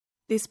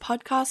This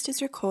podcast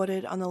is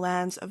recorded on the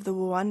lands of the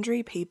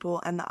Wurundjeri people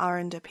and the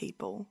Aranda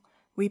people.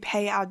 We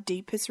pay our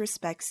deepest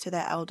respects to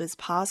their elders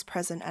past,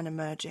 present and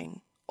emerging.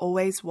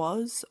 Always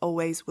was,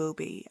 always will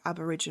be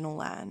Aboriginal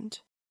land.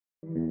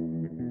 We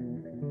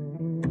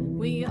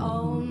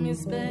all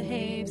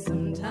misbehave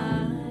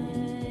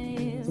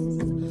sometimes.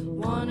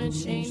 Wanna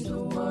change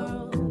the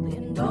world,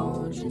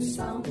 indulge in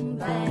some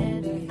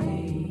bad behavior.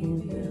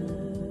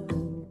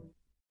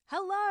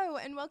 Hello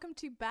and welcome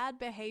to Bad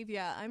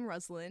Behavior. I'm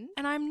Rosalind.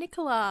 And I'm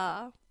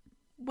Nicola.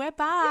 We're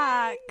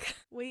back.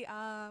 Yay!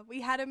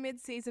 We had a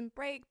mid-season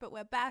break, but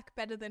we're back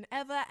better than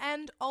ever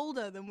and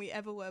older than we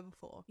ever were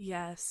before.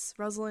 Yes,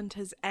 Rosalind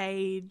has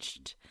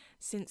aged.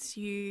 Since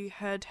you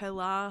heard her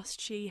last,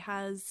 she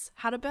has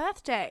had a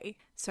birthday.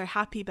 So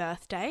happy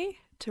birthday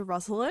to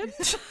Rosalind.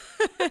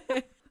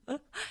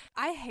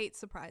 I hate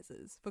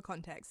surprises, for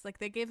context. Like,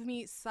 they give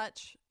me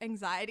such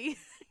anxiety.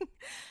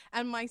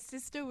 And my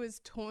sister was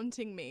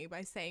taunting me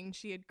by saying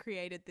she had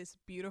created this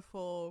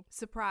beautiful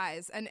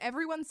surprise. And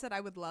everyone said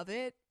I would love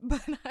it,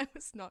 but I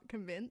was not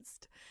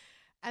convinced.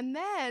 And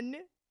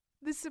then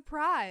the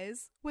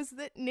surprise was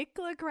that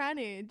Nicola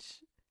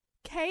Cranage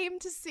came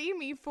to see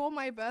me for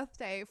my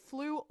birthday,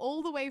 flew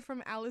all the way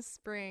from Alice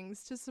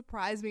Springs to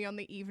surprise me on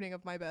the evening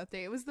of my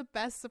birthday. It was the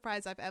best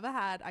surprise I've ever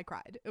had. I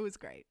cried. It was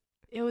great.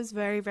 It was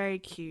very, very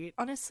cute.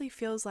 Honestly,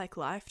 feels like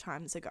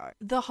lifetimes ago.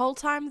 The whole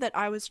time that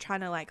I was trying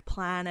to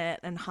plan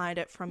it and hide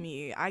it from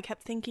you, I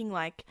kept thinking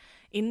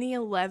in the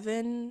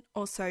 11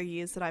 or so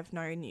years that I've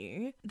known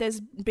you,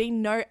 there's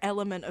been no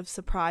element of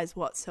surprise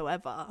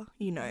whatsoever,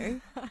 you know?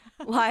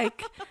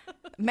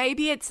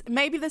 Maybe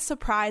the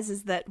surprise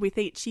is that with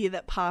each year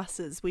that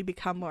passes, we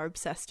become more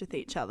obsessed with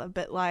each other.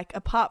 But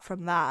apart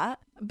from that,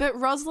 but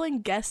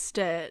Rosalind guessed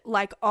it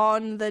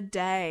on the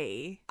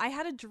day. I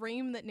had a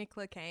dream that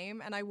Nicola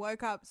came and I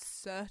woke up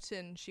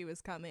certain she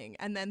was coming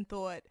and then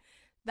thought,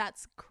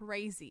 that's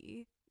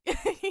crazy.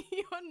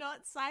 You're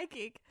not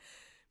psychic.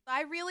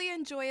 I really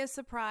enjoy a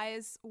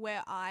surprise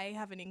where I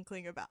have an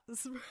inkling about the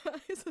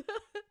surprise.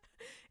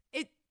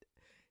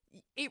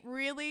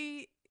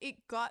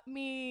 It got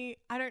me,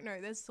 I don't know,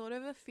 there's sort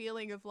of a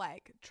feeling of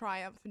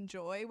triumph and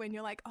joy when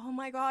you're like, oh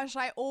my gosh,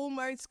 I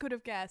almost could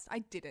have guessed. I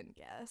didn't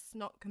guess,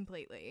 not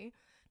completely.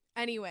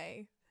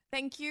 Anyway,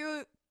 thank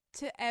you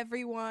to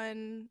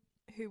everyone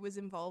who was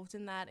involved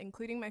in that,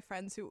 including my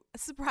friends who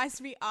surprised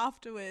me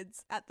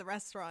afterwards at the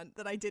restaurant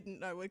that I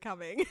didn't know were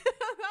coming.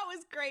 That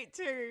was great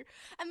too.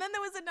 And then there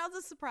was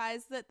another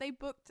surprise that they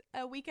booked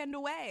a weekend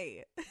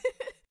away.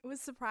 It was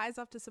surprise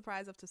after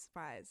surprise after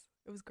surprise.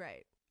 It was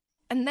great.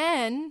 And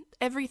then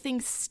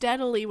everything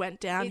steadily went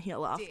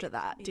downhill after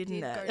that,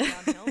 didn't it? It did go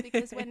downhill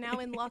because we're now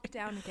in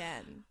lockdown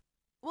again.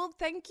 Well,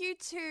 thank you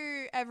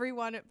to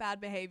everyone at Bad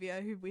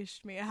Behavior who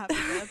wished me a happy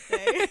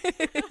birthday.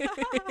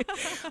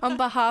 On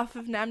behalf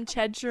of Nam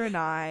Chedja and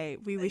I,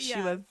 we wish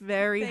you a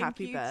very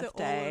happy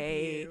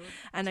birthday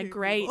and a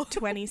great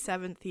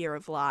 27th year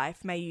of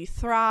life. May you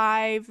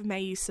thrive, may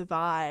you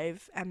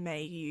survive, and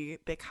may you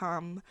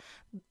become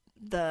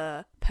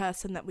the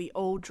person that we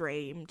all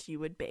dreamed you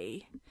would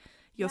be.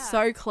 You're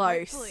so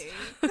close.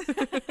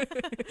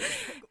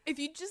 If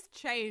you just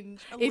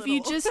change a If little.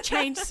 you just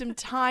change some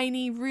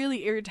tiny,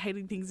 really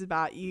irritating things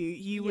about you,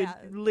 you would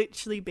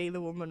literally be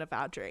the woman of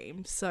our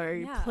dreams.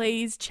 So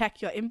please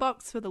check your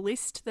inbox for the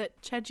list that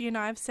Chedji and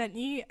I have sent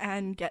you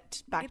and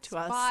get back to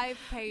us. It's 5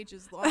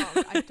 pages long.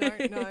 I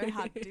don't know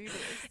how to do this.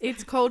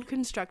 It's called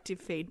constructive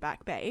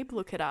feedback, babe.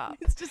 Look it up.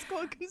 It's just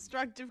called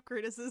constructive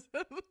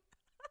criticism.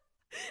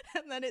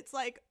 And then it's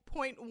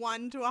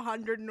 0.1 to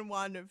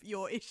 101 of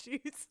your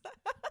issues.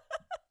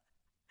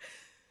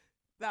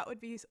 That would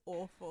be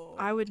awful.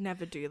 I would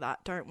never do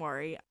that. Don't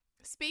worry.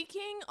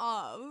 Speaking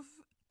of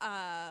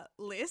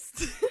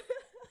lists,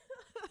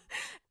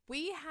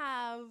 we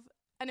have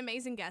an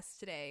amazing guest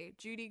today,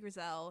 Judy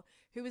Grisel,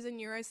 who is a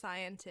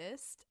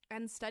neuroscientist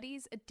and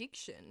studies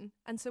addiction.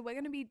 And so we're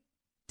going to be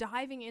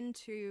diving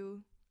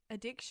into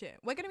addiction.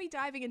 We're going to be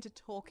diving into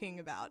talking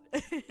about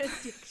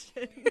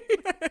addiction.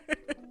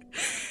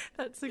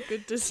 That's a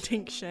good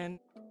distinction.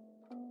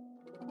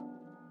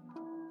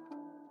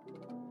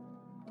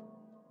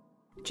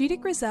 Judy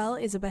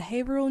Grisel is a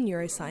behavioural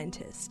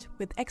neuroscientist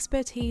with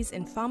expertise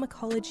in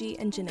pharmacology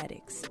and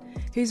genetics,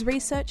 whose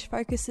research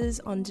focuses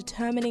on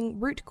determining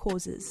root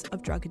causes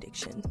of drug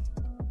addiction.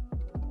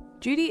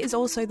 Judy is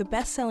also the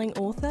best-selling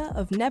author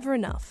of Never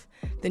Enough,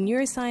 The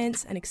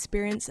Neuroscience and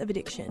Experience of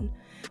Addiction,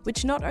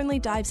 which not only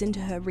dives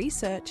into her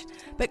research,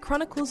 but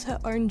chronicles her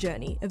own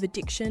journey of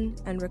addiction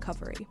and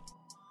recovery.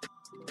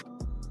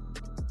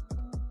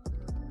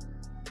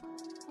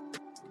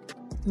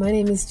 My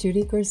name is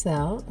Judy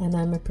Grisel, and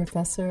I'm a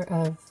professor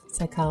of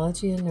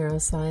psychology and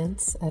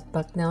neuroscience at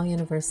Bucknell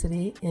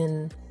University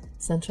in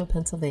central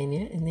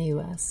Pennsylvania in the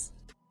U.S.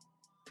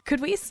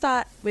 Could we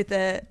start with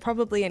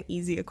probably an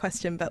easier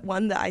question, but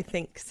one that I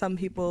think some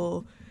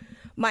people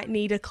might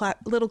need a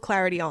little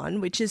clarity on,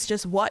 which is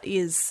just what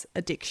is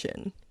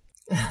addiction?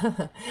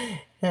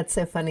 That's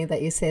so funny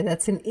that you say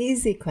that's an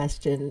easy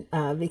question,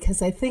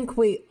 because I think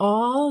we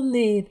all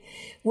need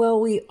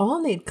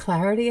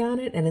clarity on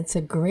it, and it's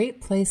a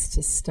great place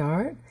to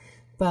start,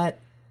 but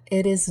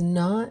it is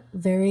not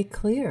very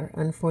clear,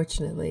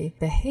 unfortunately.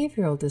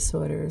 Behavioral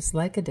disorders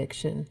like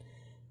addiction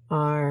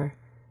are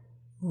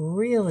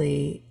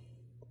really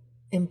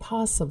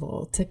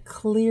impossible to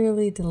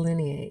clearly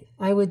delineate.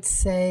 I would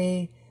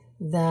say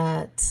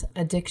that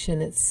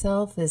addiction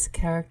itself is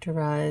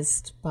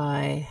characterized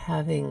by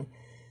having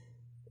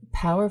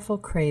powerful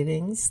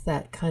cravings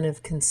that kind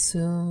of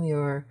consume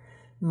your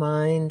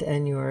mind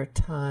and your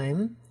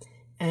time,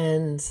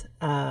 and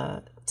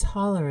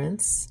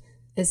tolerance,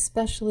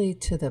 especially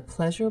to the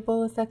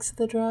pleasurable effects of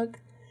the drug,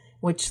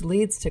 which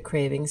leads to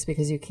cravings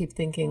because you keep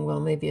thinking, well,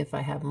 maybe if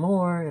I have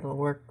more, it'll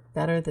work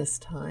better this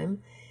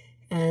time.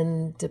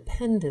 And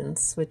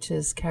dependence, which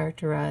is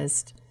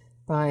characterized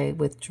by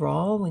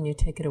withdrawal when you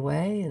take it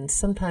away. And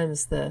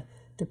sometimes the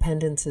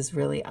dependence is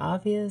really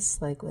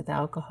obvious, like with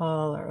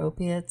alcohol or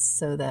opiates,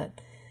 so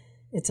that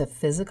it's a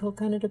physical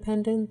kind of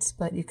dependence,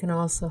 but you can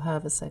also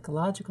have a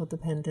psychological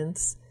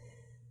dependence,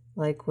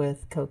 like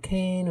with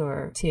cocaine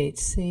or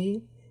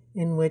THC,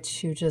 in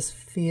which you just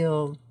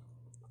feel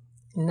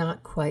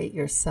not quite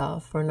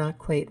yourself or not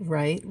quite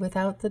right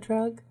without the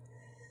drug.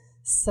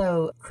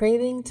 So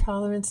craving,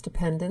 tolerance,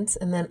 dependence,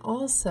 and then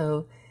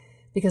also,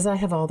 because I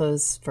have all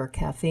those for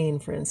caffeine,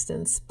 for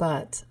instance,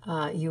 but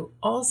you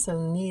also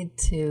need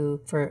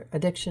to, for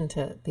addiction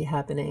to be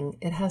happening,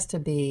 it has to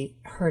be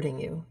hurting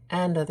you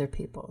and other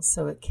people.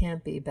 So it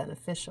can't be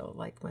beneficial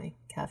like my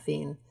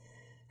caffeine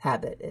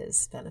habit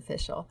is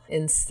beneficial.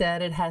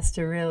 Instead, it has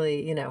to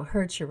really,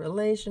 hurt your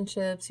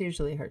relationships,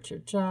 usually hurt your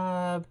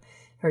job,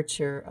 hurt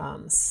your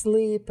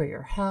sleep or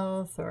your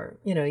health, or,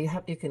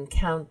 you can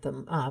count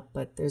them up,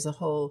 but there's a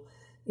whole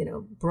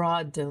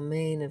broad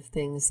domain of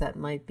things that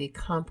might be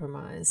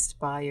compromised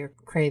by your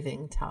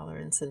craving,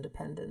 tolerance, and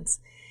dependence.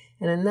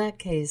 And in that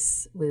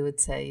case, we would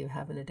say you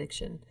have an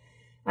addiction.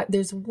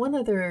 There's one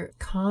other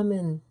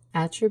common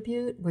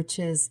attribute, which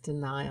is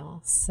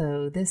denial.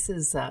 So this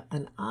is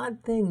an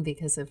odd thing,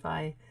 because if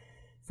I,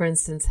 for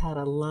instance, had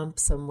a lump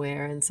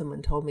somewhere and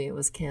someone told me it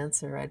was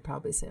cancer, I'd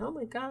probably say, oh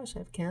my gosh, I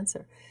have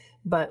cancer.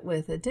 But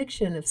with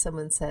addiction, if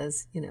someone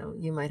says,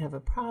 you might have a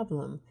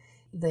problem,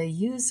 the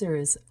user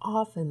is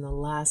often the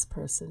last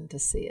person to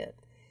see it.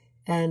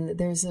 And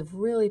there's a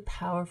really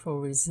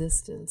powerful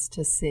resistance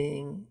to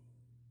seeing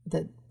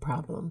the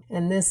problem.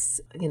 And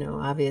this,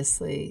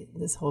 obviously,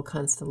 this whole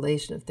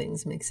constellation of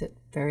things makes it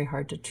very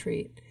hard to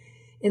treat.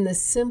 In the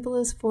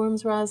simplest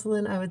forms,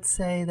 Rosalind, I would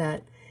say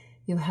that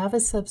you have a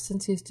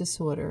substance use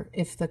disorder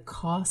if the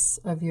costs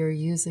of your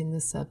using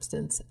the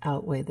substance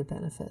outweigh the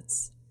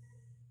benefits.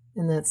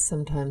 And that's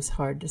sometimes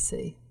hard to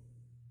see.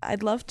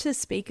 I'd love to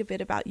speak a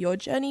bit about your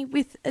journey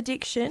with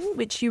addiction,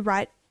 which you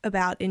write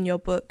about in your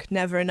book,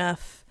 Never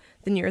Enough,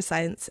 the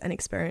Neuroscience and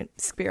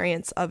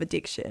Experience of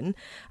Addiction.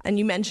 And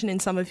you mention in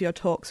some of your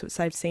talks, which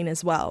I've seen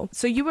as well.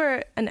 So you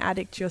were an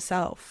addict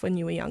yourself when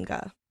you were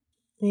younger.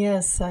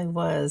 Yes, I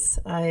was.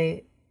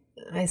 I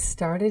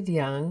started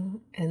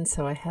young, and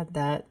so I had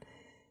that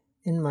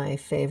in my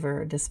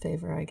favor or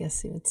disfavor, I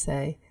guess you would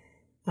say,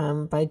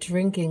 by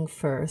drinking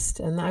first.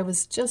 And I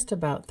was just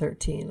about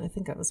 13. I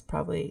think I was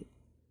probably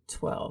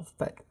 12,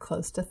 but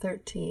close to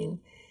 13.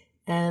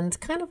 And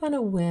kind of on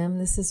a whim,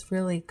 this is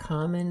really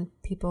common.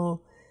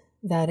 People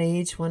that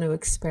age want to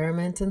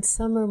experiment, and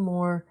some are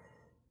more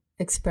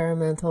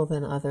experimental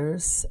than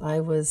others. I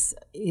was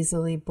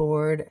easily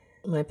bored.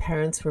 My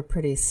parents were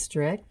pretty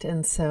strict,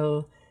 and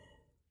so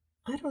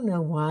I don't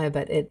know why,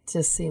 but it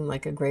just seemed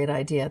like a great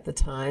idea at the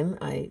time.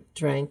 I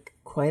drank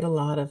quite a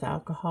lot of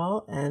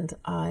alcohol, and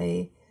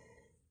I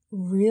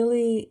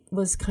really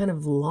was kind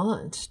of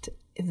launched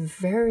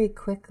very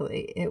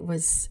quickly. It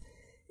was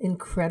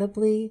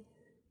incredibly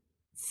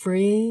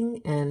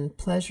freeing and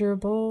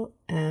pleasurable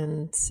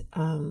and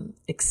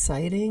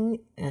exciting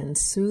and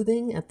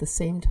soothing at the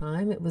same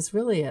time. It was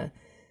really a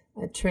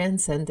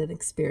transcendent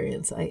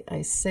experience.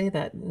 I say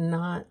that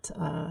not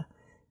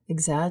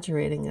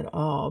exaggerating at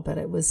all, but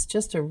it was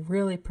just a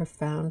really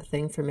profound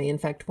thing for me. In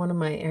fact, one of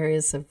my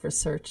areas of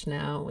research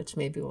now, which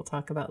maybe we'll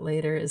talk about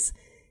later, is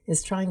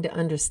trying to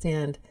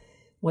understand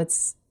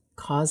what's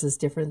causes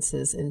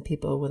differences in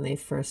people when they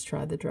first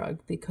try the drug.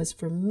 Because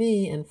for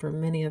me and for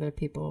many other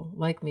people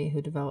like me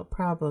who develop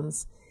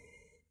problems,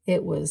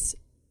 it was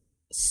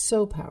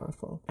so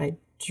powerful. I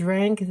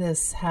drank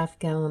this half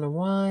gallon of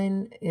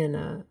wine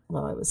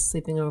while I was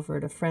sleeping over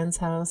at a friend's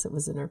house. It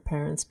was in her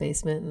parents'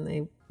 basement, and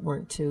they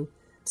weren't too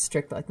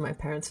strict like my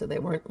parents, so they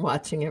weren't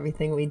watching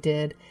everything we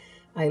did.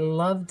 I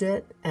loved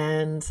it,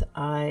 and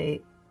I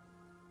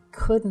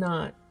could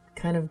not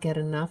kind of get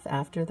enough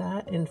after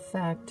that. In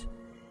fact,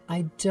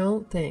 I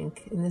don't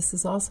think, and this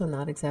is also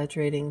not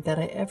exaggerating, that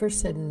I ever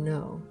said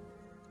no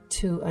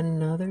to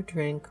another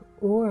drink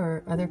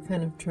or other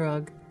kind of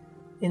drug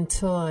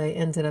until I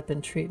ended up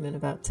in treatment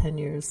about 10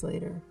 years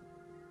later.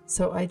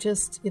 So I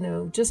just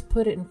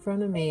put it in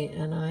front of me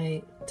and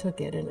I took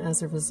it. And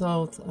as a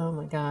result, oh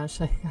my gosh,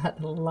 I got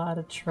in a lot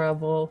of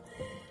trouble.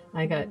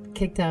 I got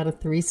kicked out of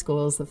 3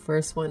 schools, the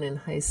first one in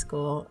high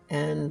school,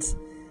 and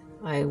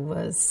I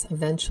was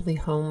eventually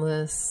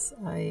homeless.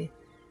 I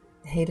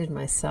hated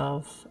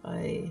myself.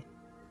 I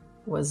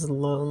was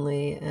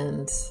lonely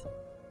and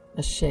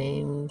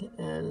ashamed,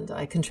 and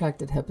I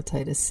contracted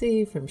hepatitis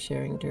C from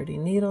sharing dirty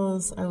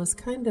needles. I was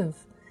kind of,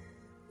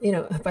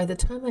 by the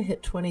time I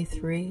hit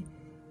 23,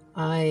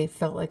 I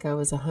felt like I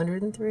was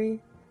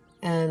 103,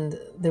 and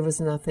there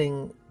was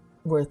nothing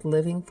worth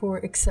living for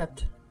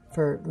except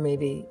for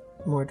maybe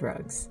more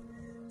drugs.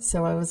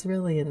 So I was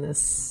really in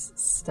this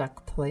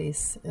stuck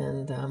place,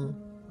 and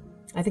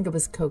I think it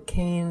was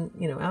cocaine.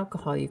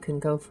 Alcohol, you can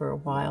go for a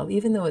while.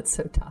 Even though it's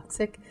so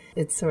toxic,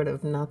 it's sort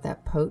of not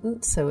that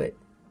potent, so it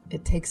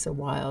takes a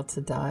while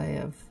to die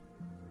of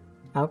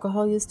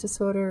alcohol use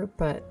disorder.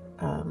 But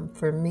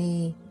for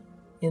me,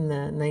 in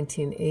the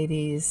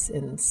 1980s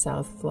in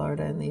South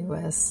Florida in the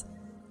US,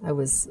 I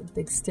was a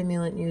big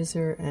stimulant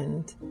user,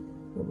 and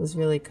it was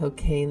really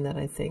cocaine that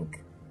I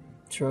think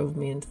drove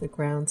me into the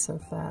ground so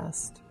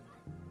fast.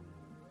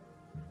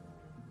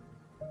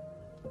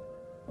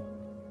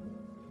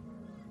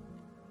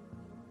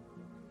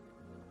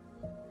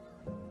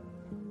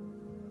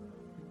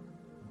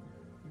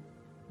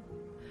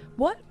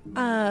 What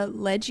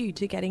led you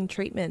to getting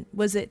treatment?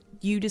 Was it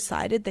you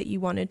decided that you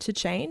wanted to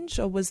change,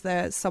 or was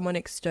there someone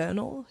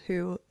external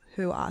who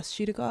asked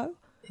you to go?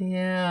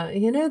 Yeah,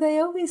 they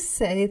always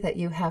say that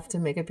you have to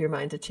make up your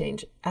mind to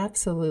change.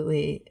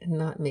 Absolutely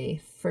not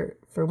me.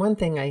 For one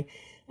thing, I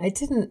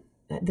didn't,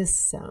 this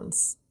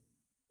sounds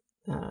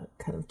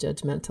kind of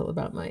judgmental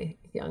about my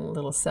young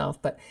little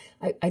self, but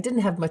I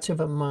didn't have much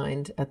of a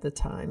mind at the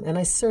time. And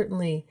I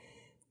certainly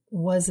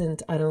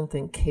wasn't, I don't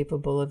think,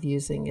 capable of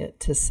using it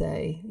to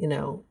say,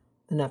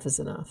 enough is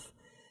enough.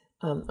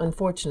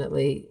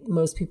 Unfortunately,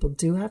 most people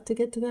do have to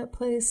get to that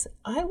place.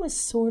 I was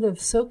sort of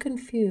so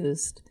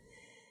confused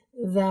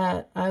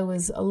that I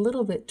was a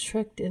little bit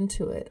tricked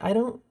into it. I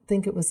don't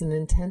think it was an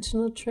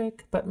intentional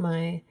trick, but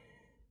my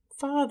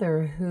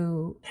father,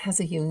 who has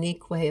a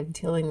unique way of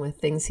dealing with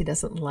things he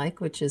doesn't like,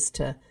 which is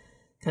to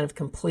kind of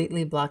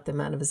completely block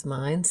them out of his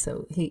mind.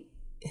 So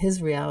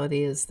his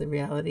reality is the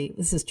reality.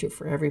 This is true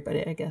for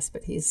everybody, I guess,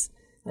 but he's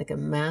like a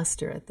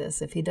master at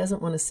this. If he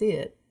doesn't want to see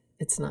it,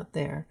 it's not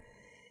there.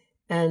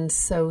 And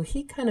so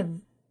he kind of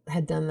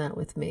had done that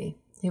with me.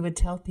 He would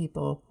tell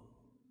people,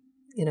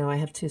 I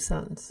have 2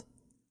 sons,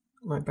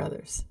 my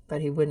brothers,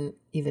 but he wouldn't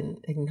even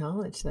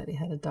acknowledge that he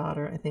had a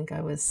daughter. I think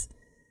it was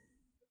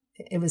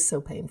so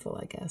painful,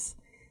 I guess.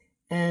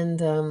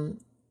 And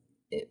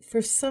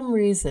for some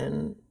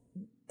reason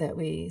that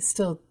we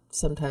still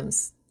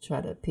sometimes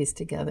try to piece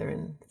together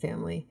in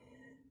family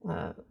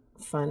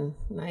fun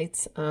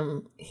nights,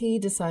 he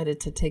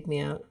decided to take me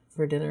out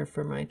for dinner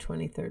for my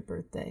 23rd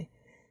birthday.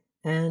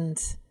 And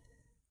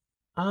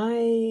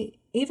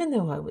even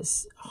though I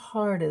was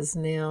hard as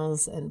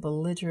nails and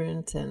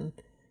belligerent and,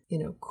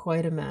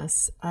 quite a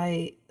mess,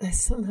 I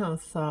somehow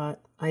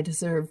thought I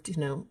deserved,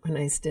 a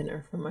nice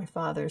dinner from my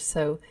father.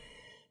 So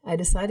I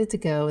decided to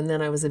go, and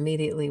then I was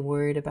immediately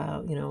worried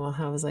about, well,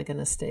 how was I going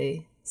to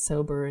stay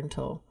sober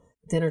until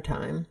dinner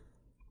time?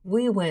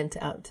 We went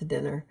out to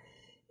dinner,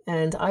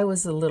 and I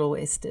was a little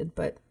wasted,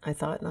 but I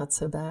thought not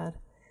so bad.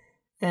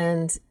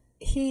 And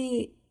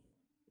he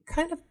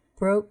kind of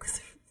broke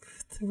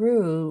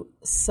through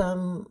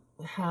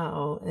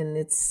somehow, and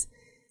it's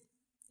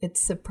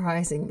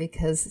surprising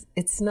because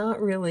it's not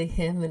really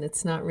him and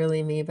it's not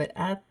really me, but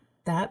at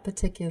that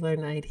particular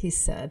night he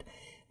said,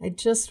 I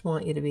just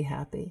want you to be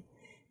happy.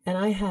 And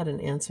I had an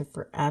answer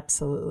for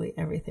absolutely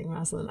everything,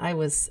 Rosalind. I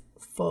was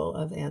full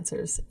of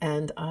answers,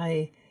 and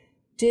I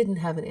didn't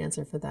have an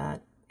answer for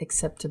that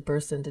except to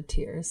burst into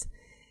tears.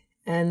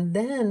 And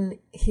then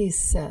he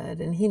said,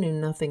 and he knew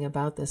nothing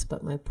about this,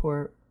 but my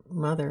poor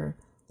mother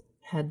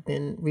had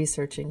been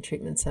researching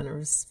treatment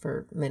centers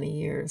for many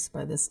years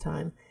by this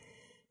time.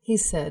 He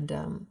said,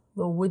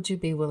 well, would you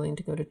be willing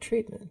to go to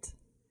treatment?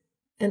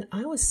 And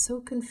I was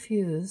so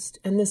confused,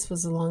 and this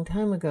was a long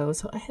time ago,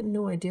 so I had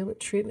no idea what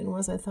treatment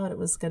was. I thought it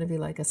was going to be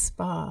like a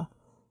spa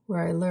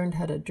where I learned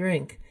how to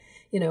drink,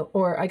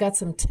 or I got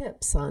some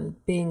tips on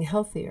being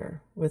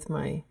healthier with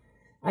I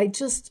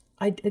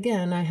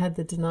had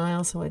the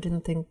denial, so I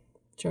didn't think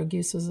drug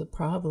use was a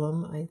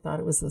problem. I thought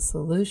it was the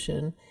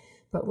solution.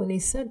 But when he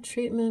said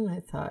treatment, I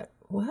thought,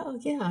 well,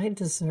 yeah, I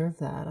deserve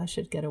that. I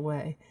should get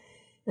away.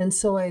 And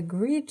so I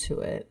agreed to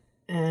it,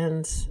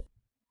 and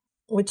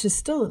which is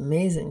still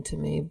amazing to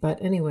me.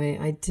 But anyway,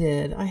 I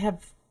did. I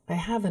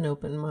have an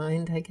open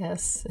mind, I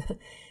guess.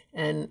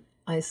 And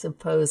I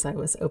suppose I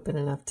was open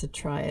enough to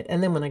try it.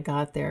 And then when I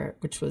got there,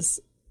 which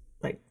was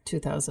like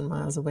 2,000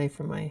 miles away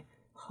from my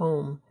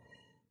home,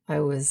 I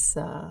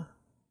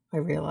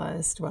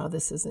realized, wow,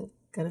 this isn't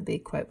going to be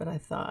quite what I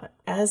thought.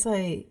 As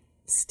I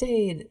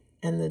stayed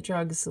and the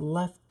drugs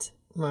left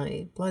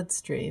my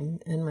bloodstream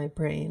and my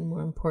brain,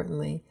 more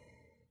importantly,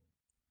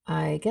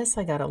 I guess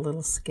I got a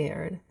little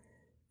scared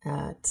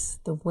at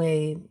the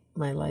way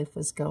my life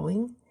was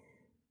going,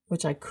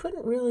 which I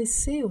couldn't really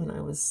see when I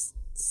was,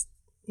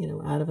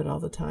 out of it all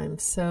the time.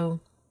 So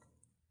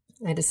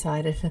I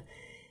decided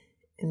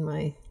in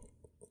my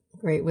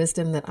great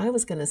wisdom that I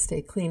was going to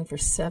stay clean for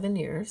 7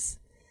 years,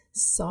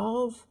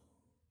 solve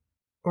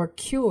or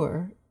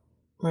cure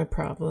my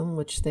problem,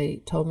 which they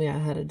told me I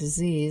had a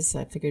disease.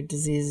 I figured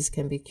diseases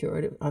can be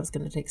cured. I was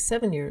going to take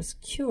 7 years,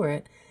 cure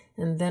it,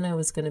 and then I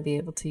was going to be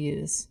able to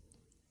use.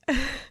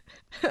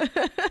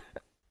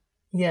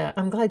 Yeah,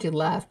 I'm glad you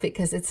laughed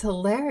because it's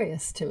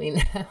hilarious to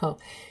me now.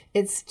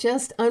 It's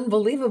just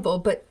unbelievable.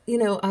 But,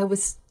 I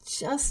was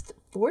just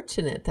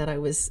fortunate that I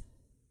was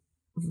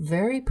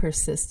very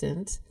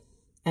persistent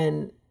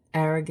and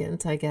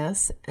arrogant, I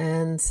guess,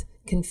 and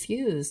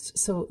confused.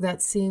 So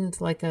that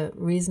seemed like a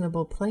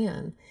reasonable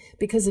plan.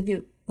 Because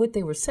what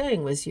they were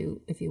saying was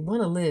if you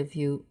want to live,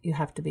 you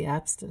have to be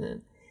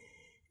abstinent.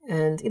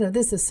 And,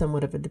 this is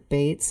somewhat of a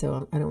debate,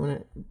 so I don't want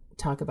to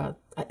talk about,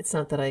 it's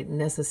not that I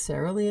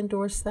necessarily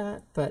endorse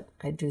that, but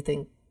I do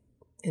think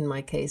in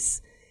my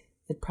case,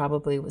 it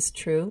probably was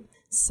true.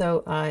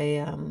 So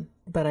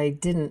but I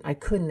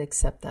couldn't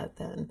accept that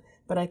then.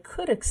 But I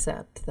could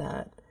accept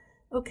that,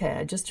 okay,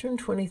 I just turned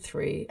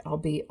 23, I'll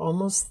be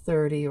almost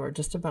 30 or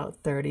just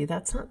about 30.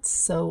 That's not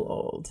so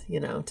old,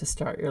 to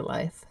start your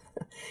life.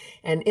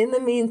 And in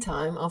the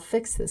meantime, I'll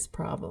fix this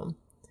problem.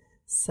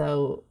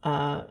 So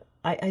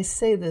I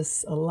say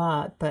this a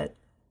lot, but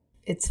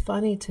it's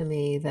funny to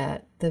me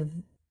that the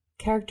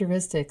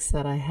characteristics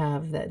that I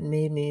have that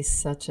made me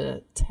such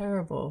a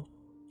terrible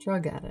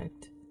drug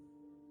addict,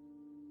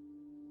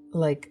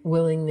 like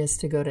willingness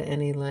to go to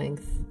any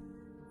length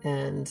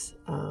and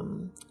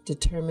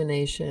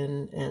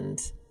determination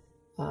and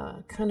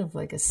kind of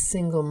like a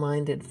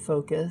single-minded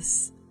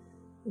focus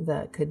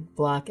that could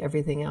block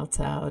everything else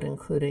out,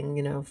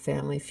 including,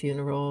 family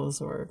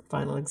funerals or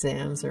final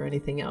exams or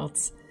anything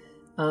else,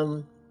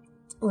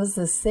 was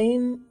the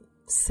same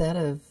set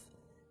of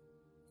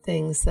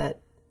things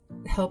that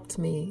helped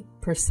me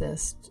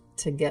persist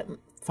to get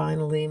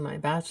finally my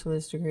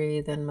bachelor's degree,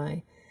 then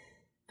my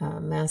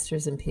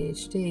master's and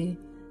PhD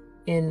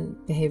in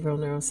behavioral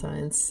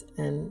neuroscience.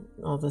 And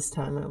all this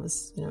time I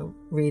was,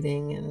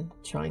 reading and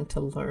trying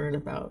to learn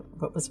about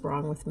what was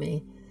wrong with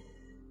me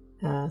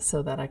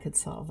so that I could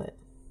solve it.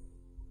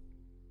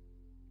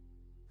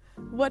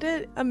 What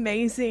an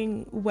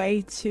amazing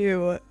way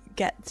to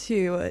get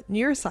to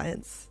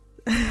neuroscience.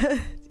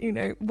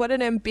 What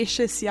an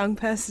ambitious young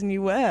person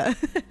you were.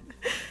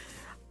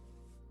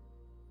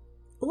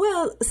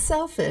 Well,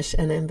 selfish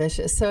and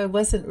ambitious. So it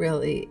wasn't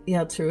really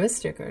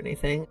altruistic or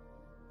anything.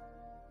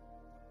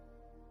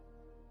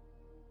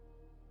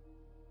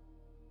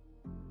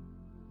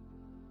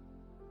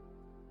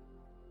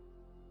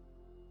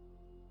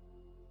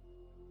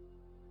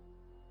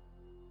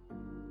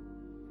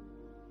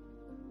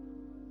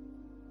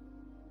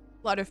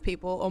 A lot of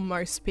people, or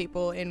most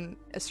people in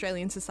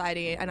Australian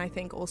society, and I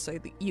think also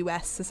the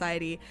US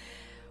society,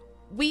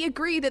 we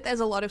agree that there's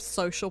a lot of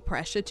social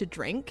pressure to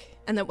drink,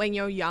 and that when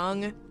you're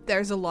young,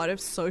 there's a lot of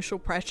social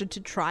pressure to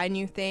try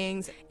new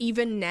things.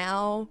 Even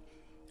now,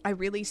 I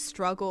really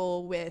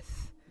struggle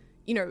with,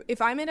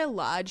 if I'm at a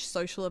large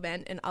social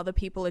event and other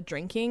people are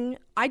drinking,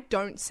 I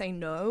don't say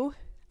no,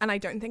 and I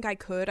don't think I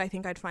could. I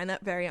think I'd find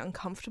that very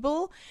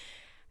uncomfortable.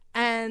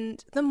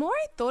 And the more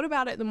I thought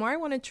about it, the more I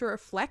wanted to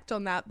reflect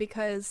on that,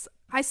 because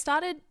I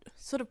started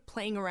sort of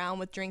playing around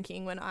with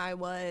drinking when I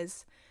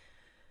was,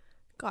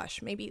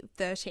 maybe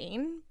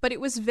 13, but it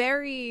was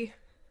very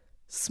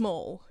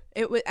small.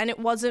 And it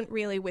wasn't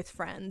really with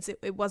friends.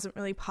 It wasn't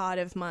really part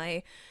of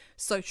my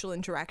social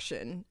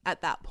interaction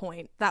at that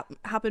point. That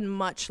happened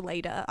much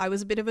later. I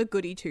was a bit of a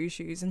goody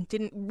two-shoes and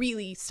didn't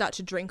really start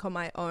to drink on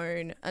my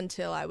own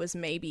until I was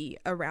maybe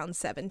around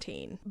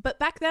 17. But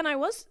back then I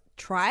was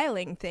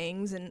trialing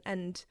things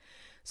and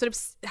sort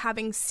of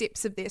having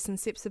sips of this and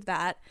sips of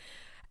that.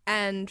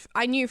 And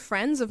I knew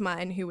friends of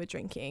mine who were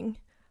drinking.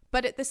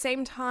 But at the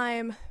same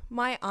time,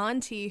 my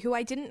auntie, who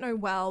I didn't know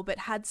well but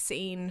had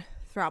seen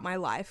throughout my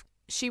life,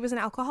 she was an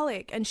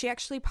alcoholic, and she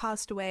actually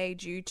passed away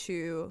due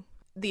to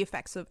the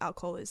effects of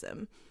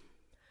alcoholism.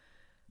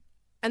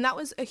 And that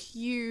was a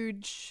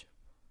huge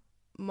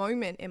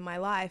moment in my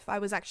life. I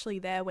was actually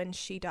there when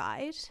she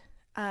died.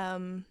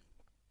 And,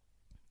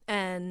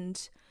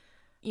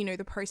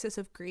 the process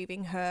of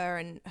grieving her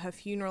and her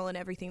funeral and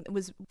everything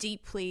was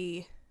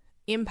deeply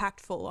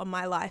impactful on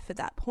my life at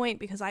that point,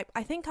 because I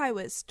think I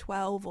was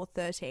 12 or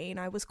 13.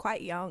 I was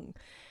quite young.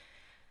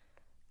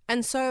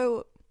 And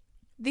so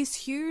this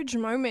huge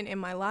moment in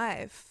my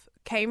life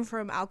came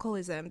from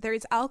alcoholism. There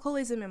is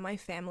alcoholism in my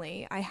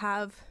family. I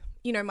have,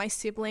 my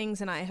siblings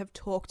and I have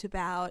talked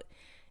about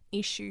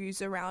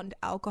issues around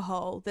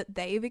alcohol that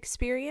they've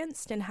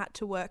experienced and had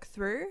to work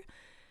through.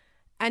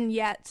 And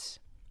yet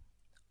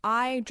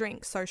I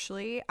drink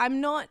socially.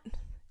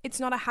 It's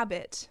not a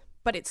habit,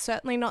 but it's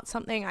certainly not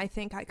something I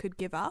think I could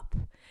give up.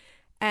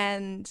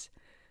 And,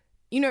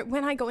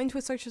 when I go into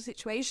a social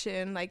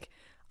situation,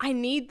 I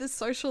need the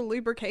social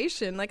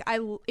lubrication.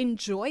 I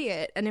enjoy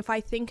it. And if I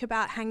think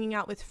about hanging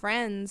out with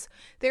friends,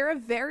 there are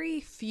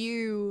very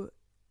few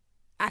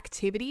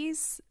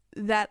activities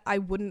that I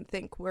wouldn't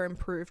think were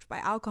improved by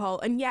alcohol.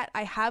 And yet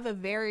I have a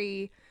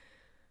very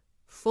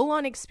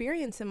full-on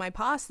experience in my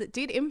past that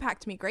did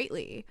impact me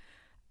greatly.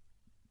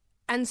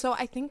 And so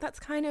I think that's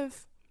kind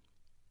of,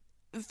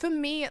 for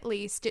me at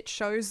least, it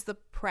shows the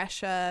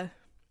pressure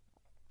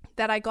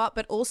that I got,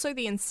 but also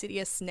the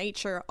insidious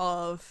nature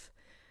of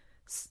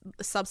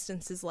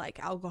substances like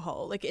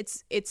alcohol. Like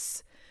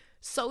it's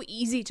so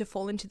easy to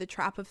fall into the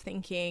trap of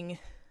thinking,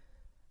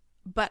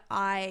 but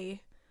I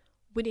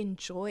would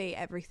enjoy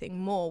everything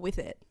more with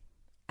it.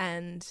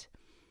 And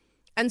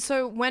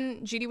so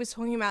when Judy was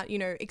talking about, you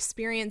know,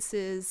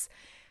 experiences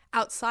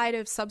outside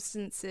of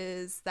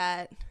substances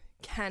that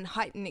can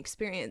heighten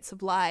experience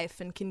of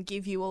life and can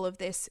give you all of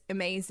this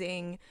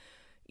amazing,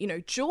 you know,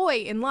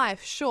 joy in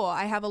life. Sure,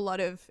 I have a lot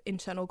of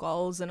internal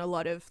goals and a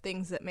lot of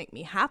things that make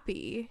me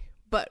happy,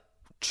 but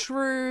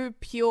true,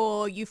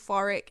 pure,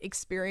 euphoric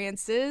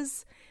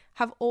experiences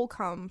have all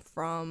come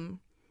from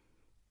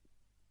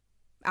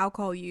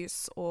alcohol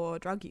use or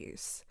drug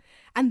use.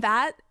 And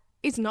that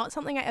is not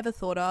something I ever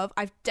thought of.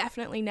 I've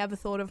definitely never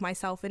thought of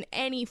myself in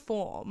any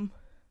form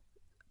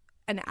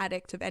an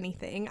addict of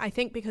anything. I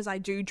think because I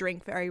do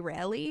drink very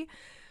rarely,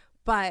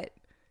 but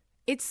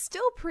it's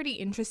still pretty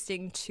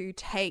interesting to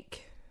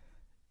take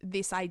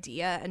this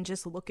idea and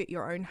just look at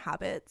your own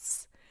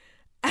habits.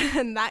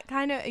 And that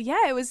kind of,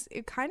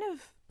 it kind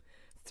of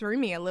threw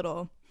me a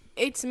little.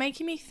 It's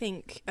making me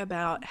think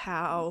about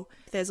how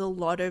there's a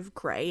lot of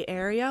grey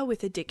area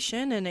with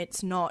addiction, and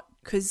it's not,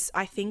 because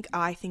I think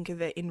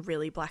of it in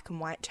really black and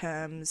white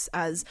terms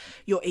as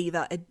you're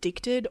either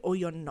addicted or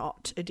you're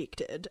not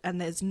addicted, and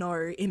there's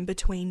no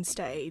in-between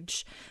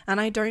stage.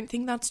 And I don't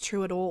think that's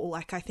true at all.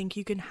 Like, I think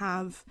you can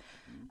have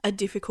a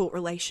difficult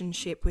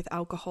relationship with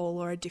alcohol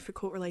or a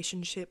difficult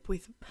relationship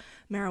with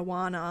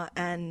marijuana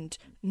and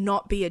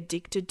not be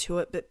addicted to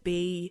it, but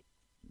be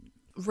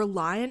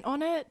reliant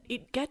on it.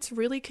 It gets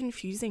really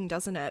confusing,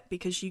 doesn't it?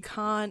 Because you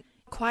can't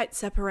quite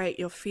separate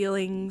your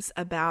feelings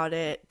about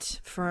it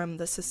from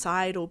the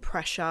societal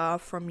pressure,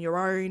 from your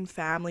own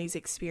family's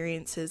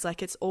experiences.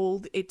 Like,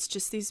 it's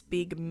just this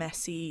big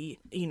messy,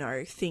 you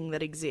know, thing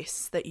that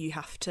exists that you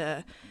have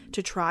to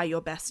try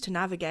your best to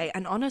navigate.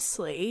 And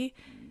honestly,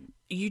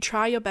 you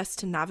try your best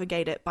to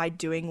navigate it by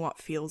doing what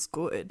feels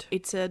good.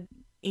 It's an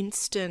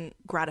instant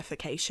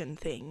gratification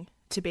thing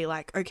to be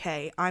like,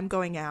 okay, I'm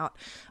going out,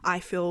 I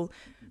feel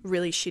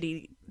really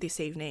shitty this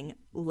evening,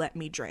 let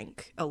me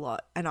drink a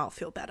lot and I'll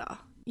feel better.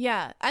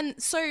 Yeah.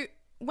 And so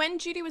when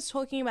Judy was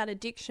talking about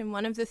addiction,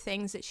 one of the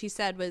things that she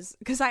said was,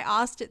 because I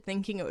asked it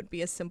thinking it would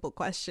be a simple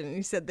question, and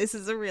you said this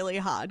is a really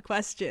hard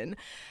question.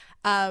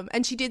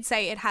 And she did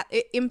say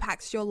it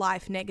impacts your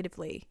life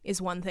negatively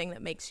is one thing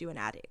that makes you an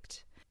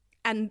addict.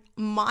 And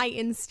my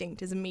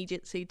instinct is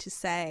immediately to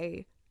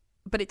say,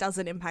 but it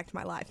doesn't impact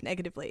my life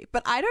negatively.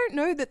 But I don't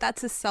know that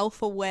that's a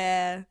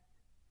self-aware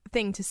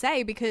thing to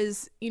say,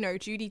 because, you know,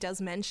 Judy does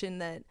mention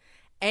that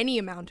any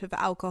amount of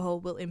alcohol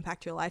will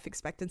impact your life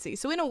expectancy.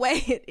 So in a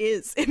way, it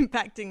is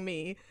impacting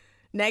me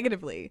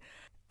negatively.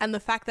 And the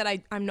fact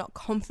that I'm not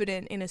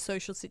confident in a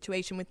social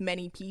situation with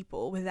many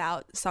people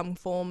without some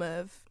form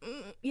of,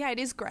 it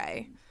is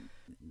grey.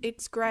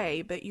 It's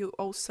grey, but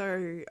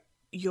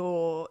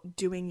you're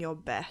doing your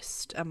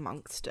best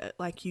amongst it.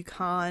 Like, you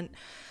can't,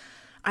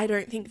 I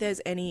don't think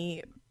there's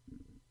any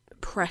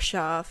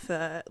pressure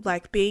for,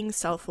 like, being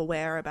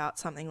self-aware about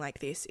something like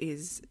this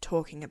is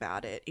talking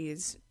about it,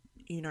 is,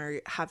 you know,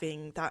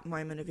 having that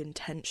moment of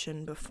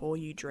intention before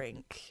you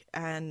drink.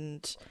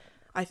 And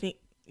I think,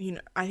 you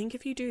know,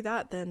 if you do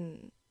that,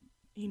 then,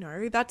 you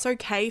know, that's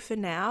okay for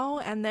now.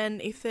 And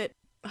then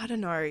I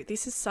don't know,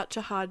 this is such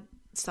a hard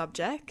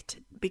subject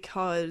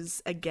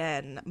because,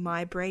 again,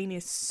 my brain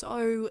is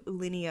so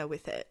linear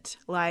with it.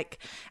 Like,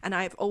 and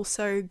I've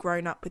also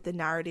grown up with the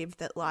narrative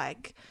that,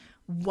 like,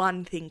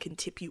 one thing can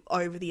tip you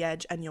over the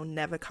edge and you'll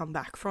never come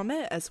back from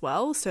it as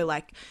well. So,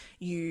 like,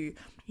 you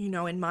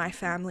know, in my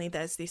family,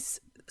 there's this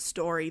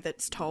story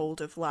that's told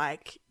of,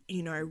 like,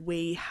 you know,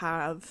 we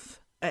have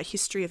a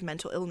history of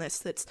mental illness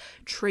that's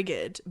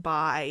triggered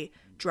by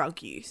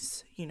drug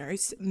use. You know,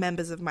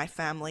 members of my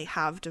family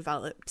have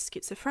developed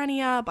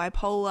schizophrenia,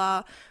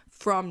 bipolar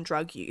from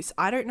drug use.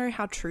 I don't know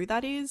how true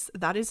that is.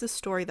 That is a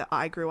story that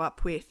I grew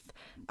up with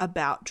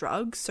about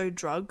drugs. So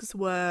drugs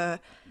were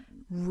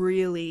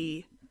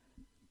really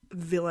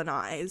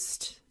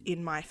villainized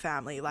in my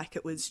family. Like,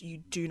 it was, you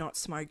do not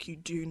smoke, you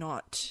do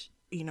not,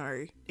 you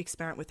know,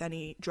 experiment with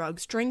any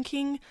drugs.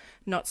 Drinking,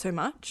 not so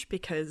much,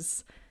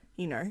 because,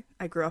 you know,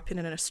 I grew up in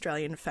an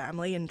Australian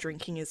family and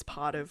drinking is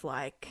part of,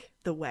 like,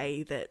 the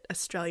way that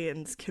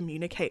Australians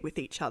communicate with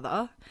each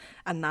other.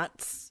 And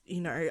that's, you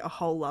know, a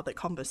whole other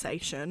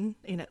conversation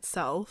in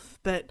itself.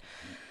 But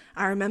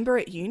I remember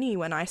at uni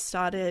when I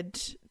started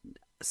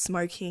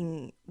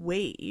smoking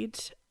weed,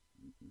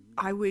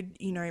 I would,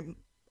 you know,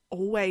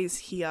 always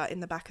hear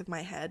in the back of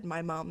my head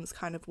my mum's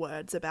kind of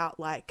words about,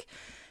 like,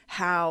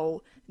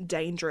 how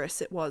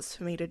dangerous it was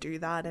for me to do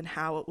that and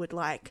how it would,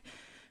 like,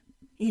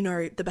 you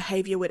know, the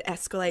behavior would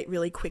escalate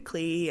really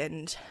quickly.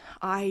 And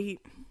I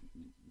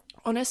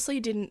honestly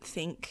didn't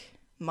think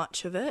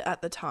much of it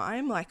at the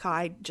time. Like,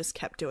 I just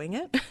kept doing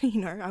it.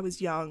 You know, I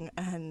was young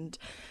and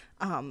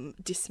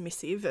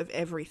dismissive of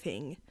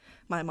everything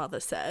my mother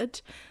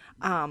said.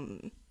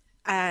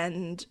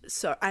 And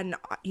so, and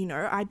you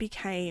know, I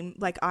became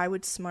like, I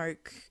would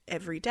smoke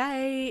every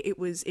day.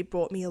 It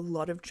brought me a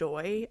lot of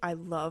joy. I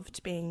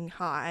loved being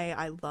high.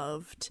 I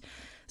loved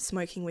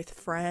smoking with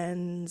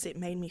friends. It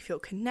made me feel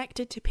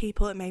connected to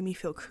people. It made me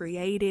feel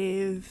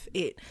creative.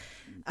 It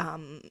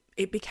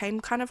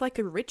became kind of like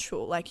a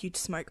ritual. Like, you'd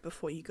smoke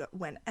before you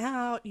went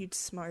out, you'd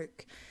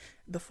smoke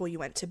before you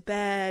went to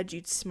bed,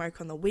 you'd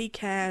smoke on the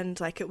weekend.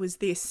 Like, it was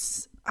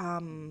this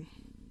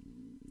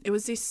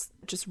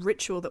just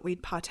ritual that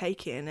we'd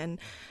partake in, and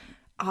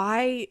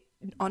I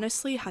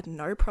honestly had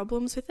no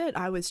problems with it.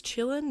 I was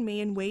chilling.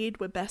 Me and weed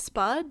were best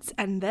buds.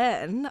 And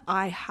then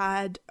I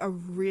had a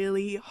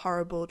really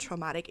horrible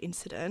traumatic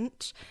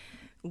incident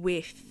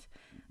with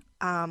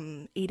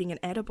eating an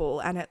edible,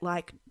 and it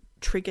like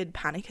triggered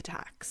panic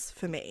attacks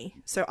for me.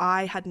 So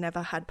I had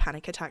never had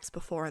panic attacks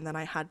before, and then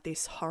I had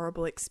this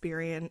horrible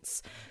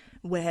experience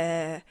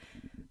where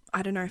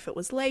I don't know if it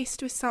was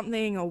laced with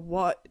something or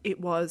what it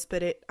was,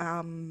 but it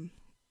I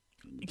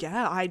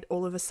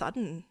all of a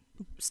sudden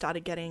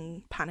started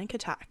getting panic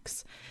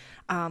attacks,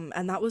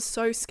 and that was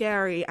so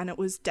scary. And it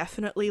was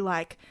definitely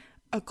like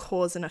a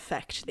cause and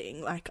effect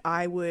thing. Like,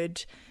 I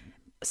would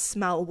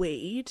smell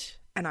weed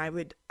and I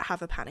would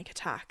have a panic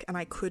attack, and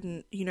I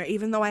couldn't, you know,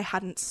 even though I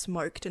hadn't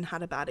smoked and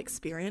had a bad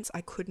experience,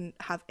 I couldn't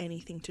have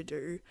anything to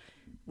do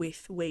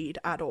with weed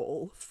at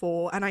all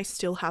and I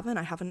still haven't.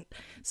 I haven't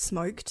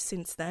smoked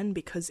since then,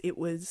 because it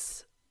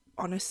was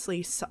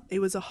honestly, it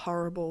was a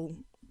horrible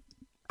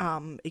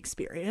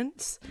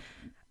experience.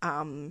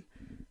 And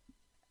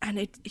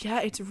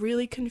it's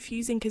really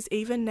confusing, because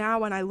even now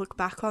when I look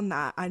back on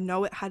that, I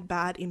know it had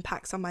bad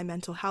impacts on my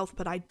mental health,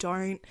 but I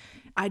don't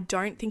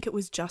think it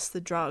was just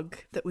the drug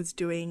that was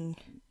doing,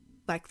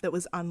 like, that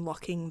was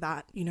unlocking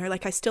that, you know.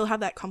 Like, I still have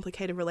that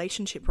complicated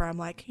relationship where I'm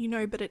like, you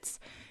know, but it's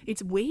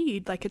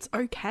weed, like, it's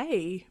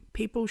okay.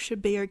 People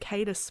should be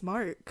okay to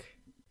smoke.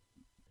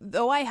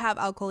 Though I have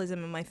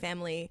alcoholism in my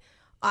family,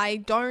 I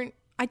don't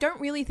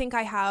really think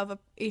I have an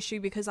issue,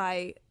 because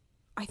I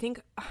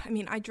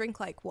drink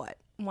like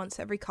once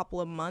every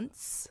couple of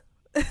months,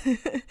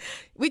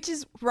 which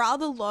is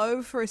rather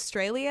low for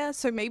Australia.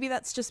 So maybe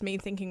that's just me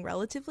thinking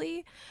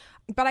relatively,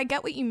 but I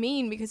get what you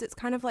mean, because it's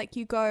kind of like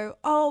you go,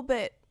 oh,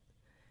 but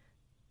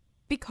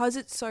because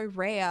it's so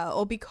rare,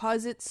 or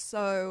because it's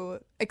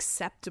so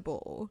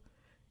acceptable,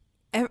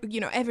 you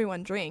know,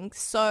 everyone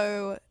drinks,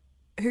 so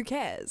who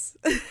cares?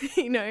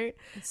 You know,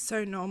 it's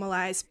so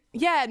normalized.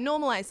 Yeah,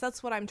 normalized.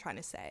 That's what I'm trying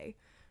to say.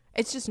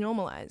 It's just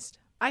normalized.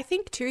 I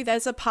think too,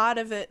 there's a part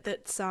of it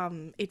that's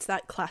it's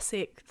that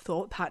classic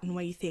thought pattern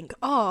where you think,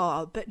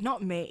 oh, but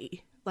not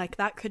me. Like,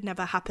 that could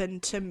never happen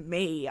to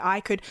me.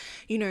 I could,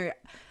 you know,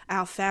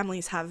 our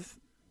families have,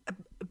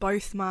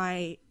 both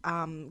my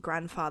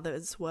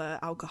grandfathers were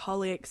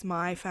alcoholics.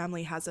 My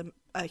family has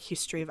a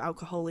history of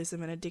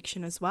alcoholism and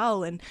addiction as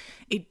well. And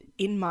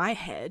in my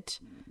head,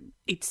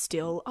 it's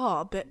still,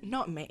 oh, but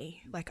not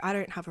me. Like, I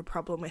don't have a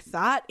problem with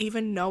that.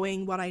 Even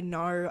knowing what I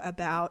know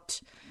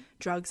about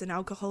drugs and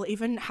alcohol,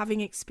 even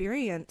having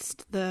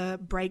experienced the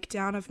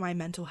breakdown of my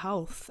mental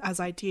health as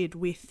I did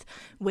with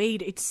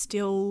weed,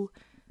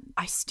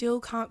 I still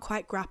can't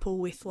quite grapple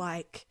with,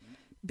 like,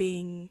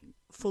 being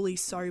fully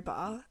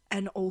sober,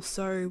 and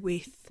also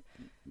with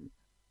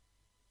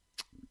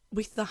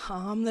the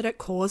harm that it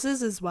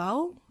causes as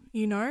well,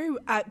 you know,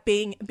 at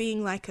being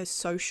like a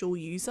social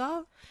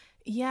user.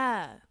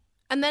 Yeah.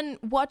 And then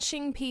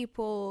watching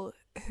people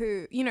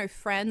who, you know,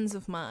 friends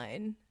of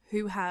mine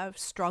who have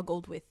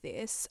struggled with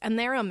this, and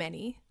there are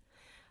many,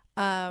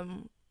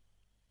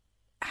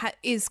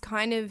 is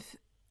kind of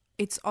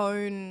its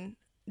own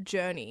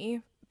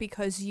journey,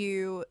 because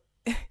you're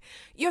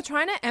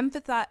trying to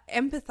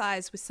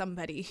empathize with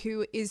somebody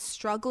who is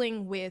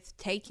struggling with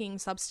taking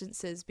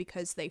substances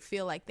because they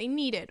feel like they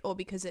need it, or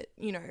because it,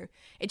 you know,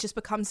 it just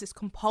becomes this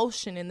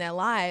compulsion in their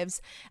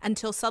lives,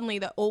 until suddenly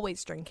they're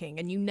always drinking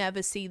and you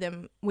never see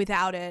them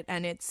without it,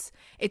 and it's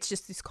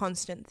just this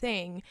constant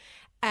thing.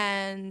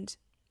 And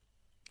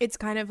it's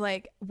kind of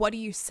like, what do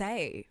you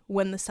say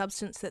when the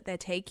substance that they're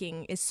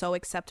taking is so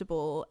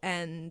acceptable?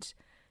 And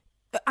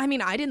I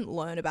mean, I didn't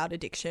learn about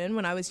addiction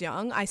when I was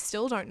young. I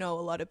still don't know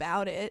a lot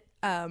about it.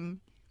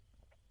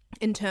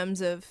 In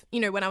terms of, you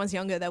know, when I was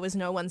younger, there was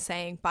no one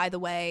saying, by the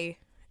way,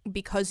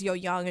 because you're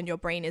young and your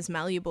brain is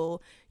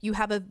malleable, you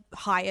have a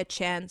higher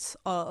chance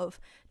of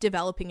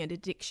developing an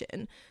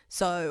addiction.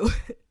 So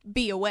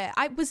be aware.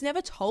 I was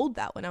never told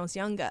that when I was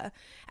younger.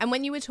 And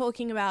when you were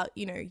talking about,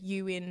 you know,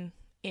 you in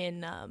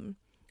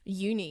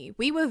uni,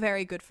 we were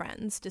very good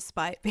friends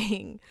despite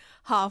being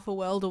half a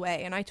world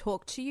away. And I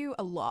talked to you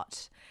a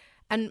lot.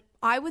 And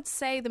I would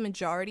say the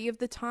majority of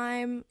the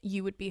time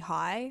you would be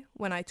high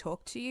when I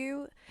talked to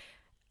you.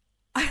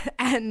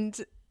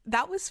 And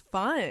that was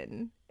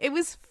fun. It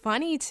was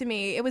funny to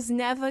me.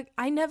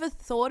 I never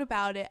thought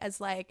about it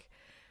as like,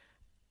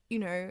 you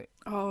know,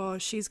 oh,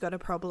 she's got a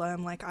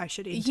problem, like I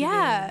should intervene.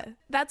 Yeah,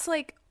 that's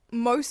like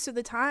most of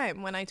the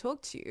time when I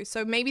talk to you.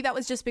 So maybe that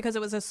was just because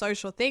it was a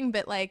social thing,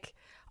 but like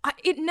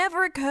it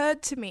never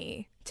occurred to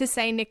me to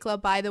say, Nicola,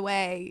 by the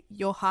way,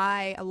 you're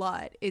high a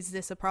lot. Is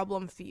this a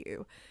problem for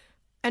you?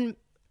 And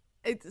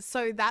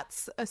so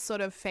that's a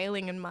sort of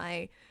failing in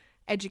my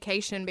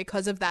education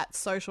because of that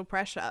social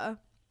pressure.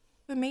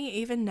 For me,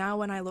 even now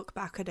when I look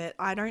back at it,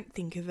 I don't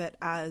think of it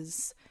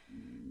as,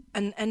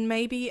 and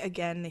maybe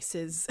again this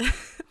is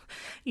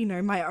you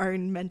know, my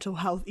own mental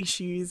health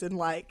issues and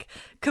like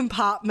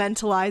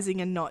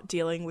compartmentalizing and not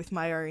dealing with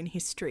my own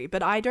history,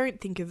 but I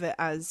don't think of it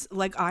as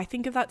like, I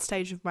think of that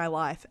stage of my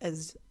life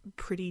as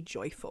pretty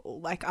joyful.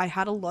 Like I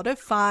had a lot of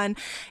fun,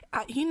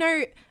 you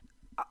know.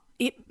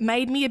 It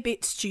made me a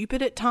bit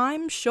stupid at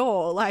times,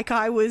 sure. Like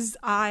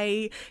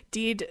I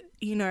did,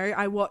 you know,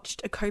 I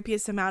watched a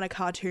copious amount of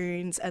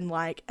cartoons and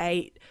like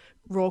ate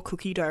raw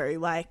cookie dough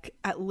like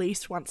at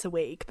least once a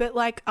week. But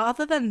like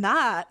other than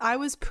that, I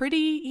was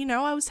pretty, you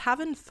know, I was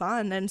having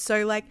fun. And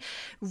so like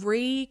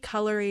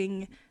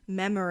recoloring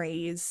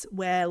memories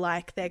where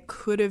like there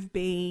could have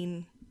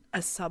been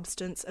a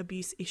substance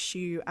abuse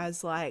issue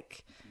as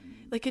like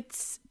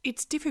it's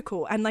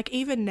difficult. And like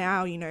even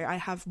now, you know, I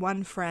have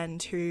one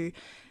friend who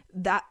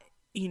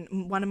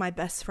one of my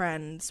best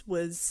friends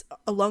was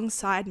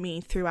alongside me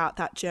throughout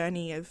that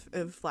journey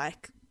of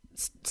like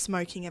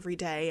smoking every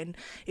day, and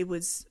it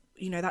was,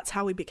 you know, that's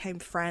how we became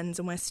friends,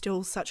 and we're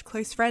still such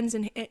close friends.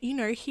 And you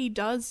know, he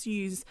does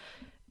use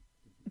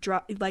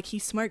like he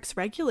smokes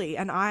regularly,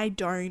 and I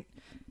don't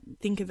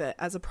think of it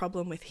as a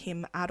problem with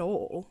him at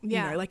all.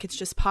 Yeah. You know, like it's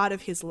just part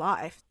of his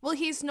life. Well,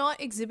 he's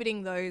not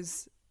exhibiting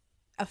those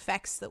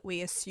effects that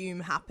we assume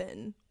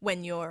happen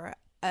when you're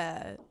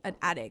an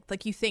addict.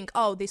 Like you think,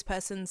 oh, this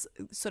person's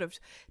sort of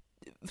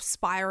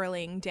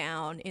spiraling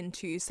down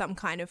into some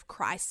kind of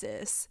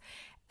crisis,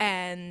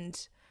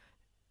 and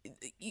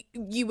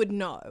you would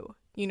know,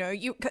 you know,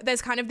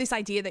 there's kind of this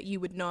idea that you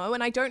would know,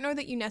 and I don't know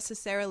that you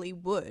necessarily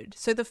would.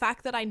 So the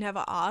fact that I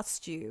never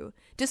asked you,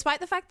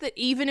 despite the fact that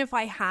even if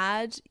I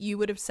had, you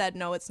would have said,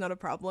 no, it's not a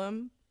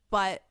problem,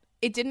 but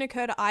it didn't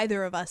occur to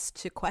either of us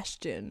to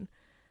question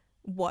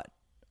what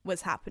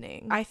was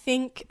happening. I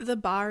think the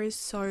bar is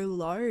so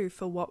low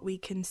for what we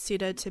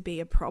consider to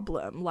be a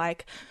problem.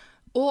 Like,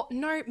 or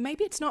no,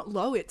 maybe it's not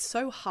low, it's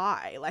so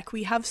high. Like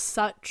we have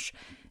such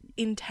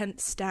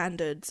intense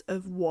standards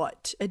of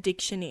what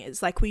addiction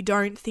is. Like I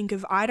don't think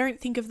of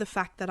the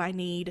fact that I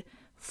need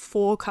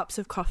 4 cups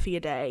of coffee a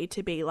day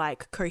to be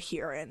like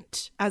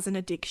coherent as an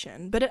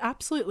addiction, but it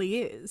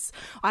absolutely is.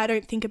 I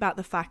don't think about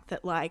the fact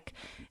that like,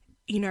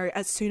 you know,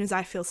 as soon as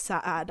I feel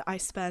sad, I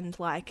spend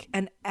like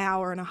an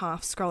hour and a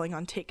half scrolling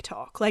on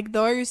TikTok. Like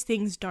those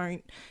things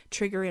don't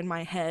trigger in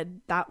my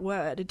head that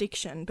word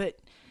addiction. But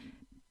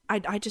I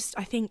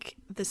think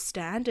the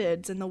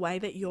standards and the way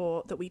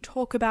that we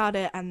talk about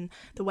it, and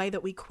the way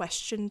that we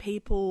question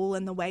people,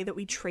 and the way that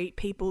we treat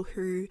people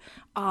who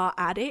are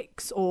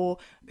addicts or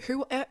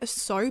who are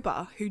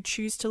sober, who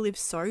choose to live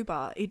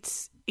sober,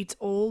 it's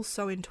all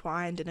so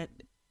entwined, and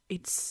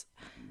it's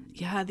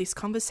this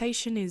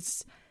conversation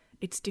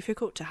it's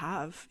difficult to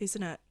have,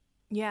 isn't it?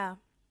 Yeah.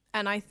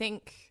 And I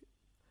think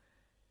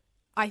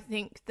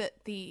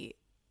that the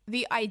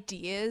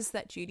ideas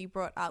that Judy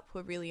brought up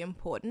were really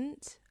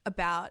important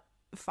about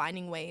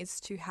finding ways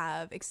to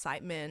have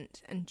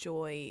excitement and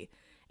joy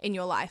in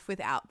your life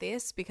without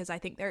this, because I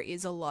think there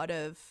is a lot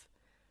of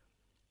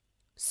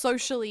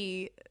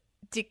socially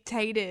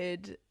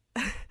dictated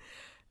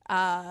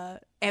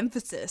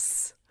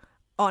emphasis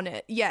on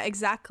it. Yeah,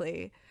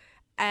 exactly.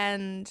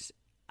 And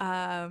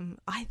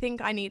I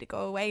think I need to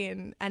go away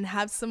and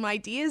have some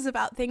ideas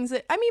about things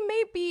that, I mean,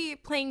 maybe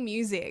playing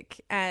music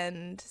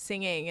and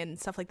singing and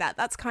stuff like that.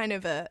 That's kind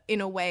of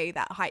in a way,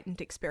 that heightened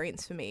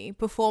experience for me.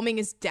 Performing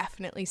is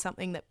definitely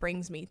something that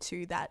brings me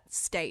to that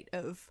state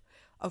of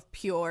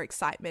pure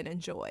excitement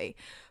and joy.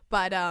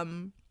 But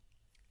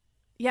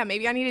yeah,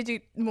 maybe I need to do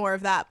more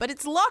of that, but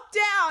it's locked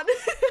down.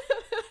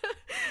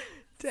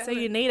 So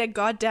you need a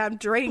goddamn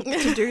drink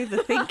to do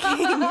the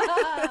thinking.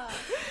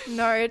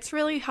 No, it's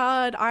really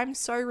hard. I'm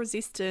so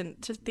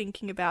resistant to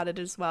thinking about it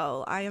as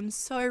well. I am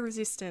so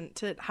resistant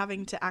to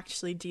having to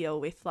actually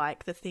deal with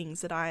like the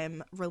things that I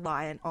am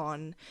reliant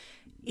on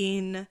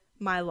in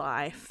my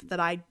life that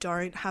I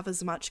don't have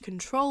as much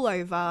control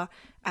over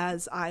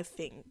as I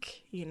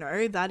think, you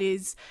know. That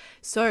is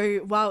so,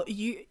 while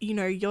you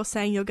know, you're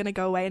saying you're going to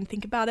go away and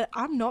think about it,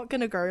 I'm not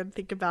going to go and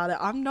think about it.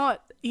 I'm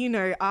not, you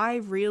know, I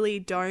really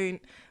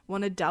don't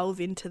want to delve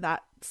into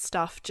that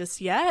stuff just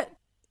yet.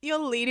 You're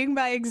leading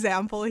by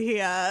example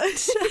here.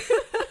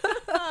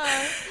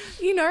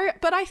 You know,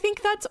 but I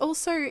think that's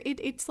also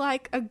it's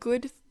like a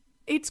good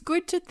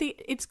thing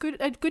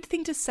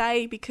to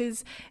say,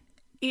 because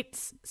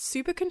it's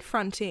super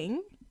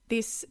confronting.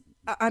 This,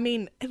 I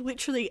mean,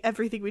 literally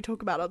everything we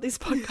talk about on this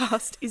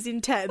podcast is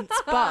intense,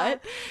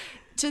 but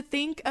to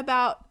think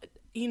about,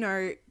 you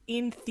know,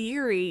 in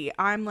theory,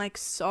 I'm like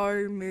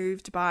so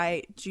moved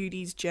by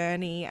Judy's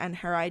journey and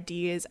her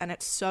ideas, and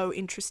it's so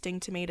interesting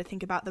to me to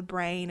think about the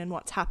brain and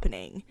what's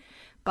happening.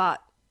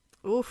 But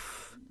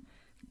oof.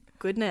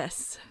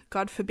 goodness,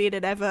 God forbid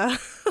it ever,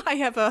 I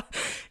ever,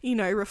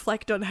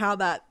 reflect on how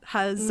that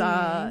has,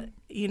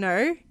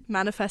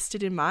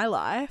 manifested in my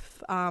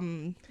life.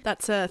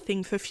 That's a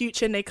thing for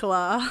future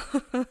Nicola.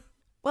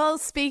 Well,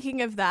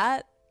 speaking of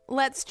that,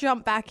 let's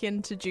jump back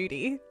into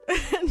Judy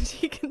and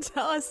you can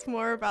tell us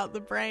more about the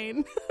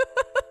brain.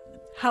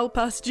 Help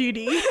us,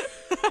 Judy.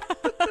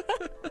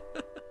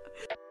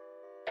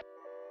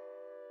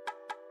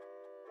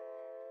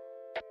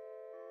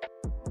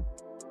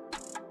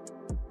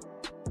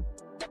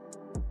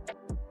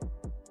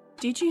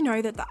 Did you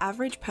know that the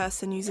average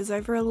person uses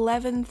over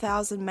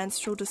 11,000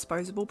 menstrual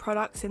disposable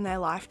products in their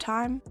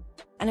lifetime?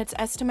 And it's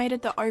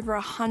estimated that over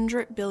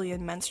 100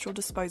 billion menstrual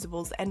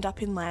disposables end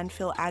up in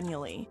landfill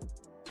annually.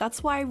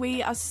 That's why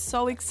we are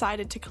so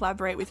excited to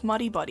collaborate with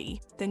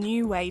Modibodi, the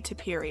new way to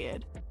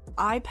period.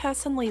 I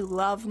personally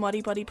love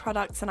Modibodi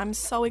products and I'm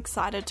so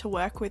excited to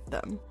work with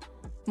them.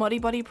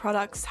 Modibodi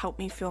products help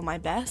me feel my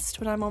best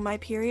when I'm on my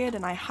period,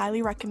 and I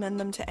highly recommend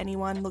them to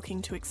anyone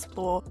looking to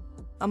explore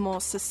a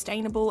more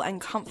sustainable and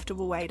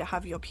comfortable way to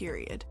have your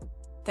period.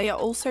 They are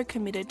also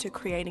committed to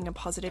creating a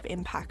positive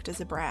impact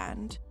as a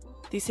brand.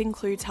 This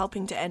includes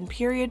helping to end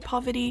period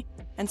poverty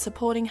and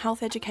supporting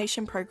health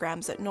education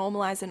programs that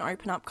normalise and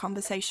open up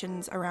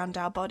conversations around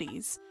our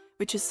bodies,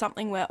 which is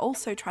something we're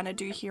also trying to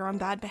do here on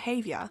Bad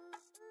Behaviour.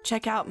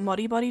 Check out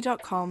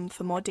modibodi.com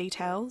for more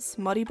details.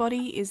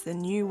 Modibodi is the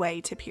new way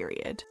to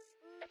period.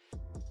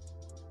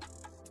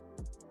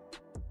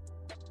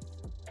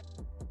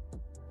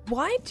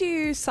 Why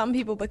do some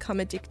people become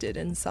addicted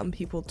and some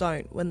people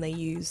don't when they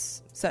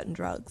use certain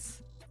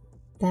drugs?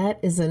 That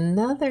is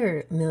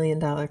another $1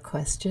 million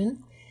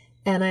question.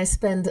 And I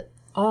spend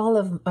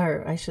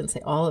I shouldn't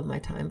say all of my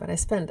time, but I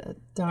spend a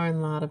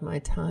darn lot of my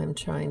time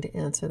trying to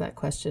answer that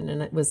question.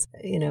 And it was,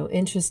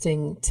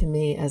 interesting to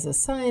me as a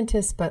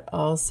scientist, but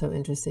also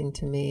interesting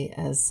to me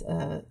as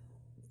a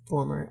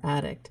former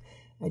addict.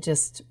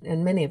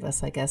 And many of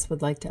us, I guess,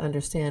 would like to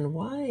understand,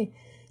 why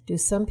do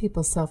some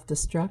people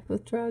self-destruct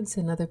with drugs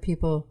and other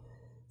people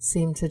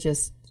seem to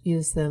just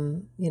use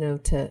them,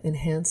 to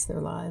enhance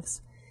their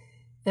lives?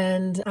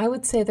 And I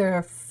would say there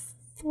are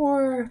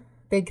 4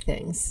 big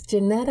things.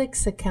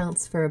 Genetics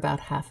accounts for about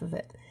half of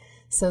it.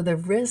 So the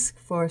risk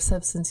for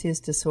substance use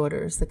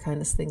disorders, the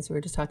kind of things we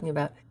were just talking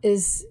about,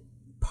 is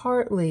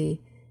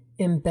partly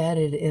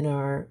embedded in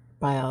our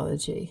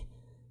biology.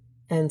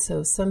 And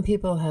so some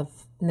people have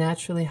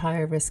naturally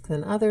higher risk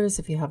than others.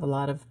 If you have a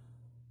lot of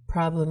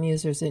problem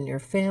users in your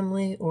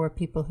family or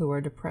people who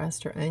are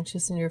depressed or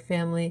anxious in your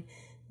family,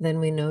 then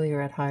we know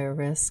you're at higher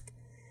risk.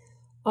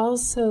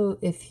 Also,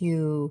 if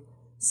you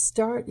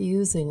start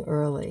using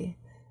early,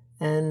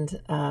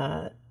 and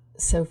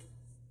so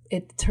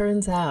it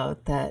turns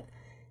out that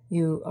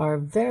you are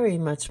very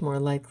much more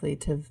likely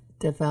to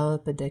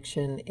develop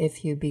addiction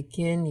if you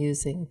begin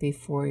using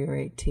before you're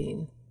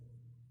 18.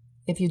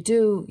 If you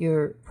do,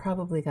 you're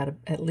probably got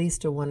at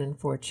least a 1 in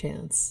 4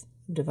 chance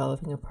of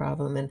developing a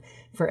problem. And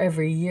for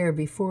every year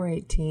before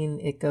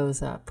 18, it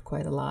goes up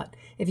quite a lot.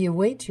 If you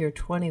wait till you're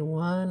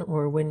 21,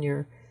 or when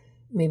you're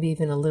maybe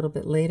even a little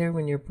bit later,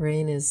 when your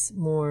brain is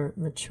more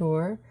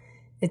mature,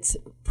 it's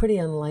pretty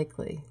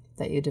unlikely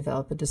that you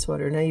develop a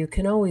disorder. Now, you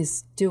can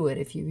always do it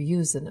if you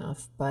use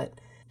enough, but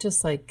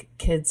just like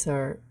kids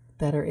are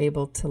better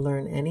able to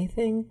learn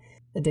anything,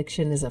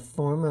 addiction is a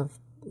form of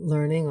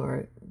learning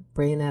or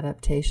brain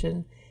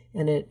adaptation,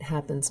 and it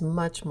happens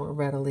much more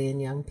readily in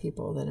young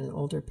people than in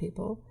older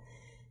people.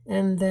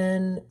 And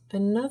then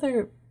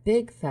another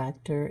big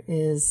factor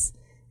is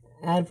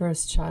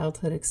adverse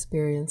childhood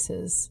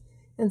experiences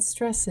and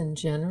stress in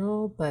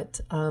general,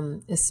 but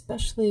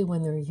especially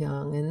when they're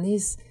young. And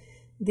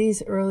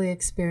these early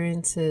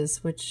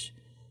experiences, which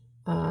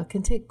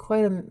can take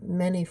quite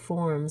many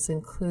forms,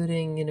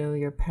 including,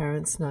 your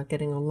parents not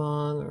getting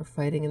along or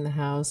fighting in the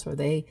house,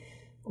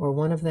 or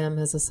one of them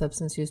has a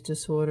substance use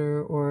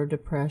disorder or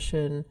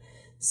depression.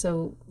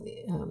 So,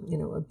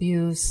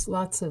 abuse,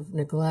 lots of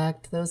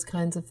neglect, those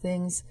kinds of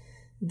things,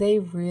 they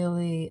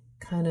really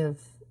kind of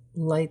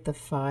light the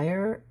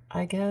fire,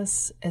 I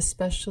guess,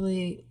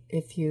 especially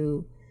if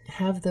you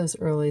have those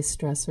early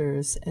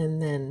stressors and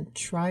then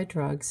try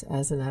drugs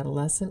as an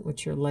adolescent,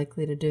 which you're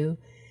likely to do.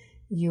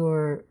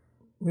 You're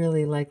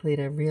really likely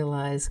to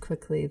realize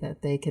quickly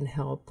that they can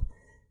help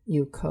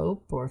you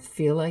cope or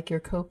feel like you're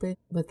coping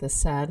with the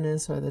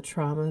sadness or the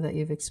trauma that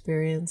you've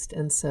experienced.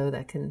 And so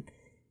that can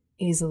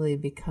easily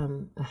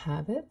become a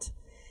habit.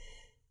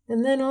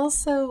 And then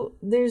also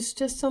there's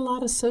just a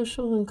lot of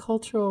social and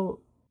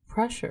cultural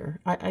pressure.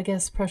 I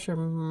guess pressure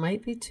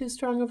might be too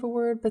strong of a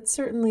word, but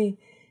certainly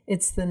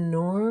it's the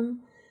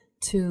norm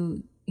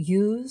to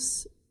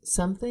use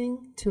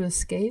something to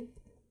escape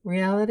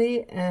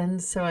reality.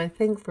 And so I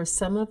think for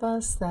some of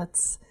us,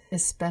 that's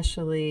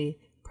especially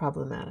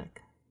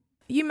problematic.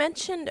 You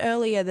mentioned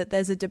earlier that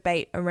there's a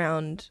debate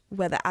around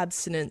whether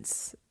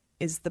abstinence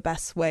is the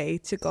best way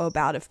to go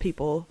about if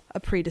people are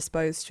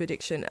predisposed to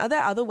addiction. Are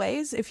there other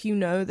ways, if you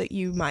know that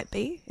you might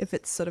be, if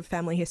it's sort of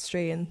family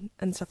history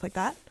and stuff like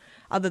that,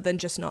 other than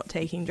just not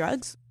taking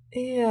drugs?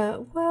 Yeah,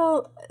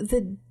 well,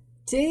 the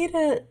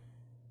data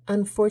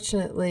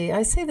unfortunately,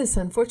 I say this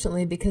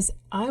unfortunately because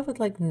I would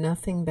like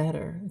nothing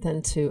better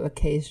than to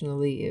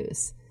occasionally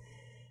use.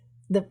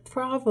 The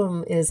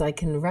problem is I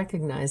can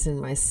recognize in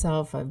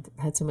myself, I've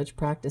had so much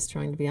practice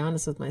trying to be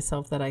honest with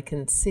myself that I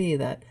can see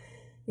that,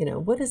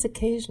 what is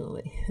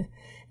occasionally?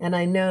 And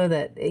I know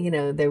that,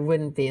 there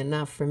wouldn't be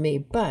enough for me,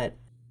 but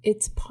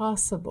it's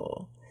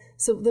possible.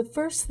 So the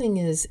first thing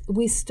is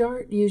we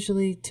start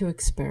usually to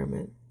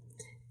experiment.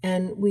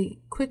 And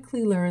we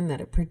quickly learn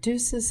that it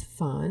produces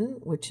fun,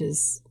 which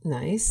is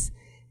nice,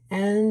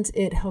 and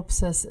it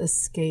helps us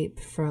escape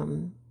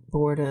from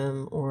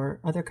boredom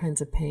or other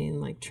kinds of pain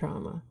like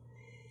trauma.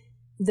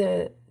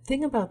 The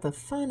thing about the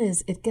fun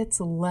is it gets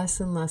less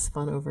and less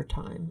fun over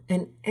time,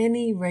 and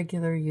any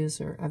regular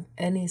user of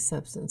any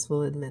substance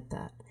will admit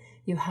that.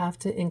 You have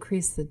to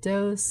increase the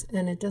dose,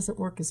 and it doesn't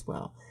work as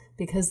well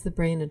because the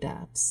brain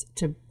adapts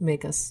to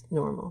make us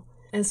normal.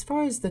 As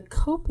far as the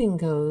coping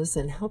goes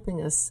and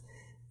helping us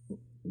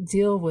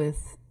deal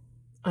with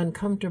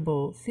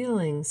uncomfortable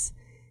feelings,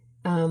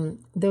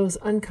 those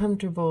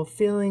uncomfortable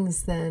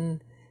feelings,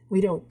 then we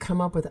don't come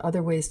up with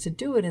other ways to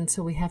do it, and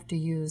so we have to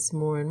use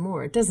more and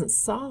more. It doesn't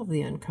solve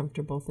the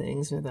uncomfortable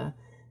things or the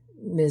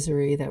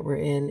misery that we're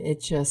in. It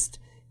just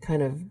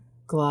kind of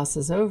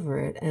glosses over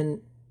it,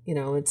 and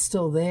it's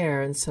still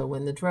there. And so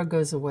when the drug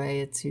goes away,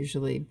 it's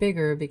usually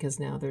bigger because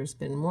now there's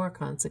been more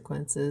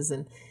consequences,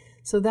 and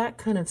so that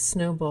kind of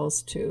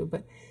snowballs too.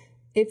 But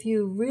if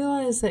you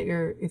realize that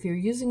if you're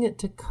using it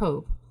to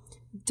cope,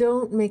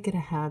 don't make it a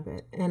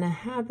habit. And a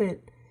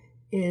habit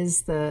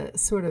is the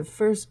sort of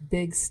first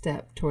big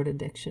step toward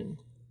addiction.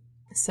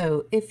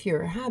 So if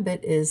your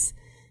habit is,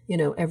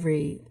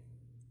 every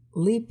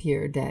leap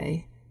year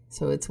day,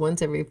 so it's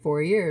once every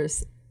 4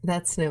 years,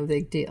 that's no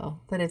big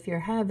deal. But if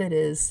your habit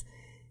is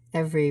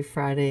every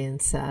Friday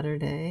and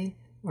Saturday,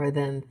 or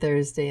then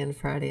Thursday and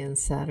Friday and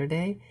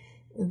Saturday,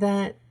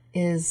 that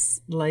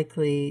is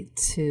likely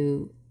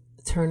to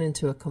turn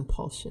into a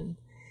compulsion.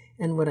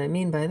 And what I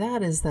mean by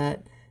that is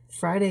that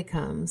Friday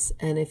comes,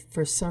 and if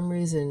for some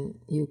reason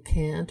you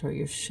can't or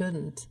you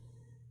shouldn't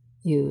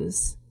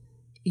use,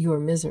 you're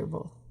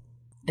miserable.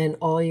 And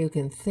all you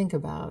can think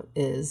about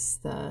is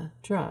the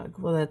drug.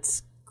 Well,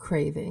 that's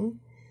craving,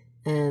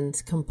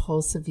 and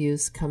compulsive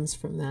use comes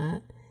from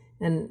that.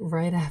 And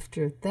right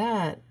after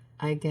that,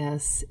 I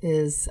guess,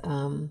 is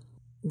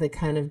the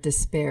kind of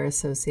despair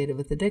associated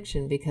with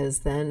addiction, because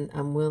then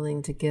I'm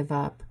willing to give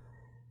up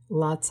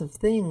lots of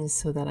things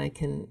so that I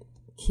can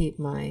keep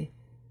my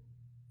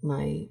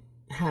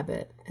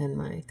habit and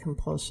my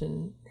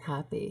compulsion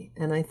happy.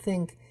 And I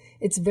think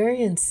it's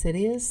very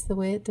insidious the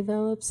way it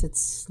develops.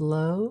 It's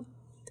slow,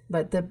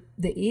 but the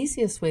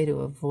easiest way to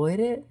avoid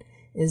it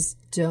is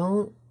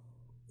don't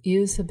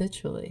use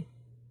habitually.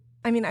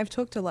 I mean, I've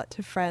talked a lot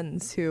to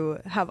friends who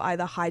have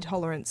either high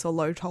tolerance or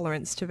low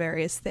tolerance to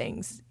various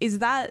things.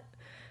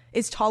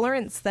 Is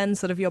tolerance then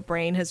sort of your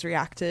brain has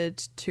reacted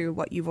to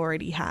what you've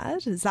already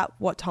had? Is that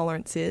what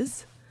tolerance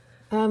is?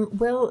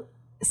 Well,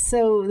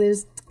 so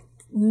there's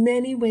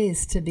many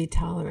ways to be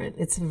tolerant.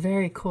 It's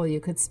very cool. You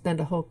could spend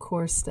a whole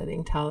course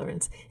studying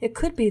tolerance. It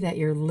could be that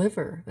your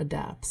liver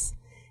adapts,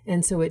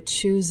 and so it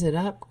chews it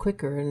up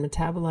quicker and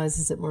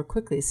metabolizes it more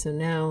quickly. So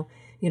now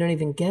you don't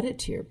even get it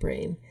to your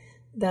brain.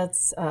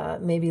 That's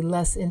maybe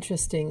less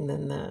interesting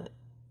than the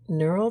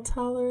neural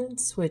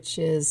tolerance, which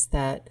is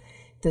that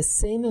the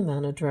same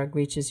amount of drug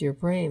reaches your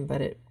brain,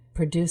 but it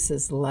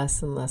produces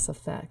less and less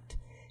effect.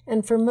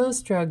 And for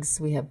most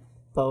drugs, we have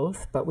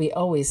both, but we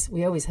always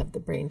have the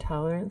brain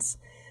tolerance.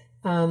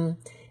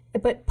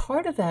 But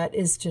part of that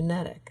is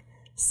genetic.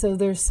 So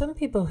there's some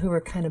people who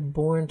are kind of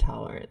born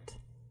tolerant,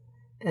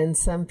 and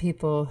some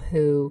people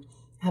who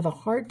have a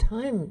hard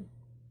time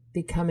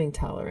becoming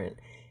tolerant.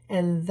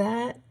 And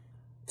that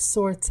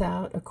sorts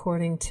out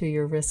according to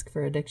your risk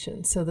for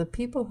addiction. So the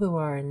people who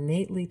are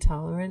innately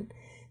tolerant,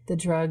 the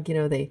drug,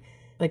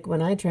 like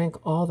when I drank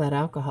all that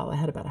alcohol, I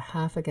had about a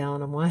half a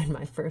gallon of wine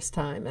my first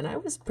time, and I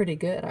was pretty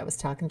good. I was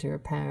talking to her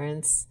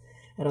parents.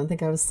 I don't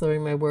think I was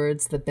slurring my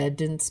words. The bed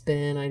didn't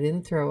spin. I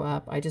didn't throw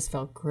up. I just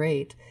felt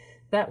great.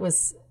 That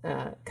was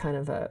kind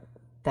of a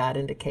bad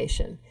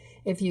indication.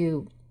 If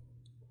you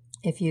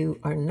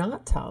are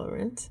not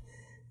tolerant,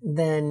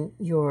 then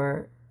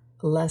you're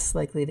less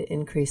likely to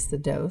increase the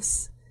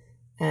dose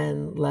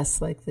and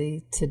less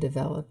likely to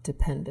develop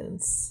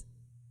dependence.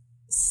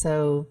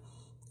 So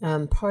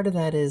part of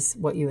that is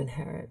what you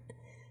inherit.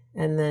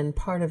 And then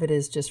part of it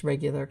is just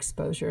regular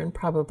exposure. And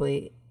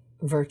probably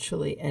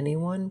virtually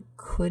anyone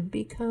could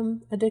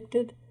become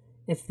addicted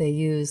if they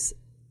use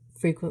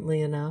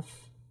frequently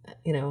enough,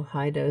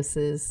 high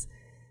doses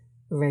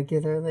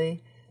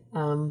regularly.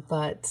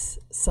 But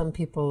some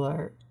people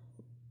are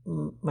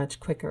much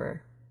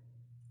quicker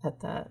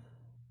at that.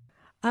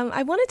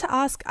 I wanted to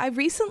ask, I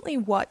recently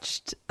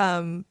watched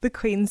The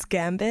Queen's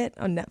Gambit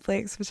on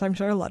Netflix, which I'm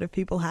sure a lot of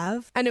people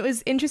have. And it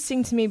was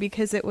interesting to me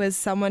because it was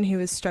someone who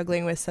was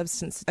struggling with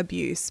substance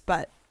abuse,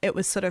 but it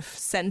was sort of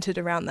centered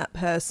around that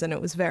person. It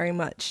was very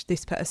much,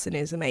 this person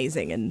is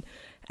amazing,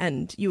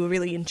 and you were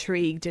really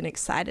intrigued and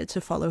excited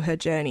to follow her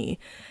journey.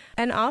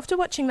 And after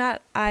watching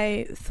that,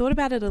 I thought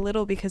about it a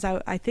little because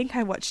I think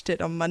I watched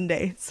it on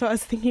Monday. So I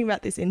was thinking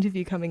about this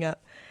interview coming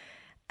up.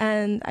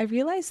 And I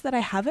realized that I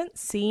haven't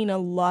seen a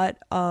lot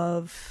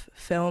of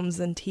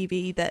films and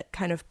TV that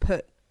kind of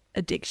put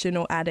addiction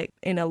or addict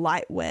in a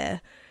light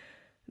where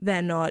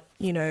they're not,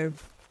 you know,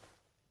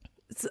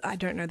 I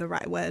don't know the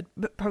right word,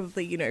 but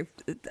probably, you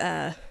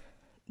know,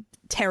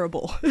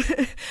 terrible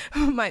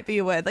might be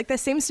a word. Like there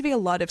seems to be a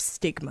lot of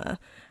stigma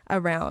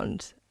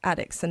around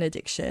addicts and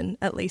addiction,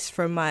 at least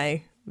from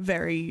my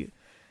very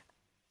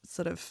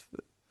sort of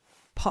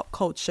pop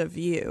culture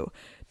view.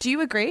 Do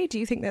you agree? Do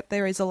you think that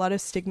there is a lot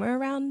of stigma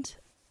around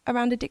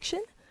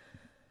addiction?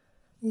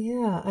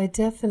 Yeah, I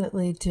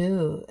definitely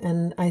do.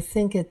 And I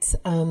think it's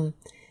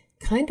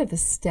kind of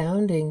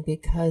astounding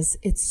because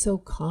it's so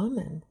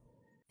common.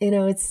 You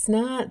know, it's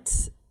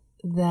not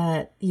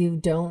that you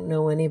don't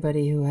know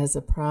anybody who has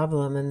a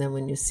problem and then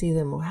when you see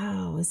them,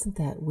 wow, isn't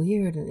that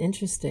weird and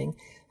interesting?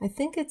 I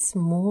think it's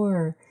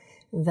more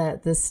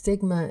that the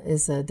stigma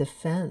is a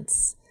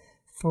defense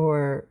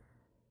for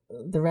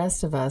the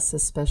rest of us,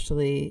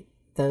 especially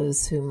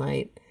those who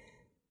might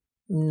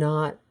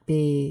not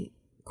be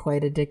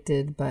quite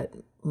addicted but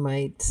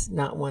might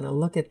not want to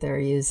look at their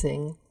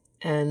using.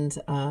 And,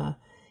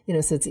 you know,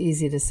 so it's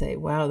easy to say,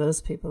 wow,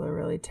 those people are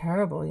really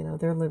terrible. You know,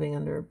 they're living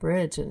under a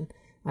bridge and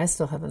I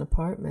still have an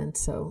apartment,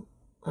 so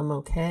I'm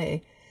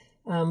okay.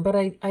 But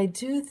I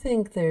do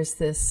think there's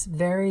this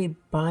very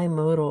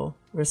bimodal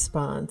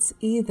response.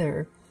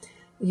 Either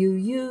you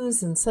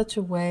use in such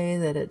a way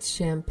that it's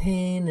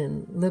champagne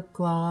and lip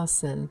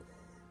gloss and,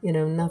 you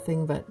know,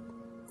 nothing but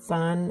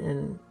fun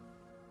and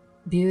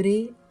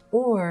beauty,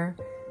 or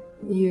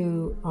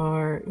you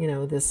are, you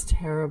know, this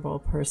terrible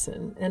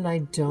person. And I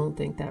don't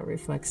think that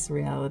reflects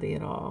reality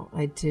at all.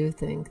 I do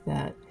think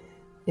that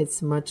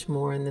it's much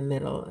more in the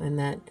middle, and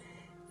that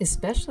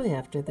especially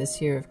after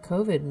this year of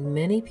COVID,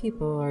 many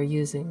people are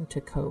using to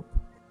cope.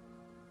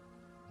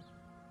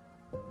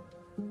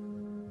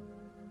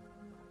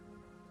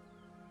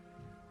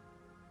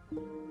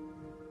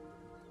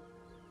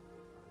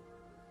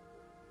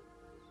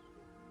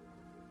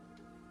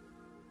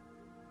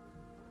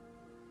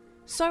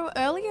 So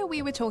earlier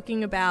we were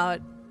talking about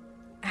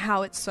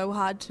how it's so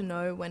hard to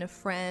know when a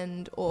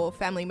friend or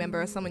family member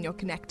or someone you're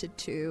connected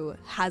to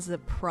has a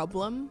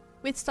problem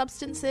with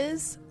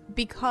substances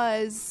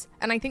because,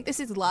 and I think this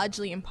is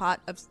largely in part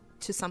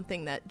to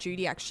something that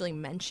Judy actually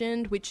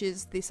mentioned, which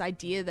is this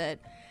idea that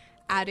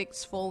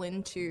addicts fall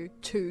into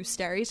two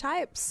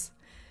stereotypes.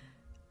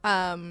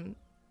 And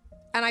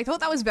I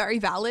thought that was very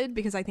valid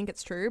because I think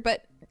it's true.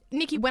 But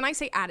Nikki, when I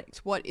say addict,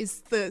 what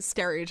is the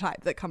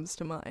stereotype that comes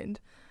to mind?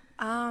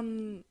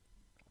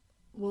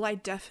 Well, I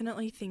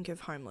definitely think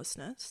of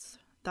homelessness.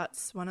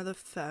 That's one of the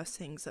first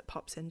things that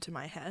pops into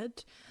my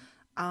head.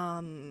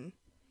 And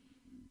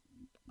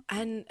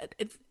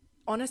it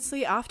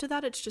honestly, after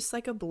that, it's just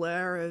like a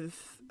blur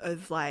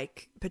of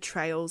like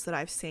portrayals that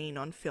I've seen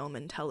on film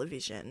and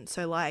television.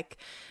 So like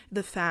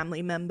the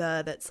family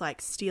member that's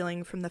like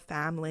stealing from the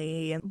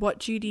family, and what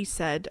Judy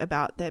said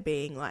about there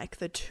being like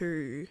the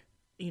two,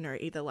 you know,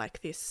 either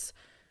like this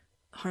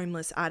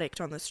homeless addict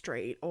on the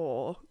street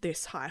or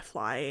this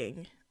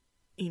high-flying,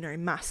 you know,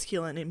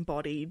 masculine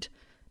embodied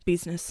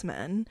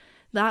businessman,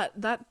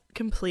 that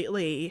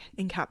completely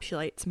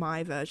encapsulates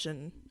my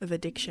version of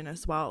addiction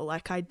as well.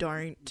 Like I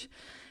don't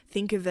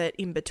think of it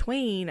in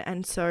between,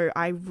 and so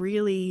I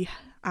really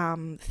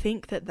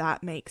think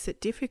that makes it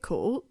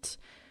difficult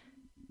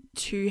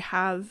to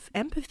have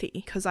empathy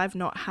because I've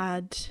not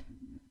had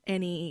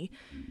any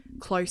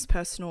close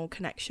personal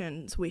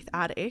connections with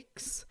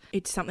addicts.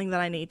 It's something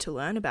that I need to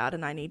learn about,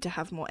 and I need to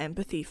have more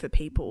empathy for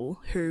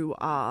people who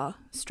are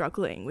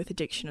struggling with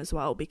addiction as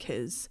well,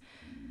 because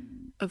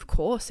of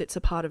course it's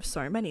a part of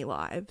so many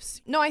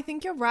lives. No, I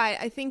think you're right.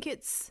 I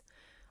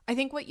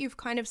think what you've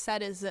kind of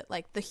said is that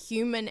like the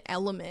human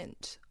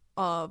element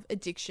of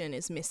addiction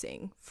is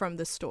missing from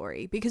the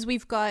story, because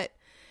we've got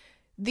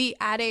the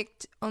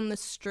addict on the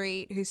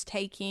street who's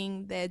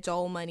taking their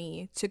dole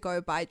money to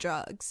go buy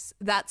drugs.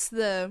 That's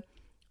the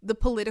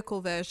political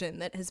version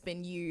that has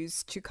been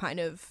used to kind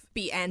of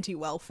be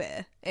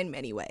anti-welfare in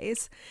many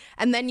ways.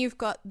 And then you've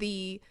got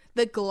the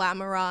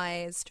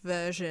glamorized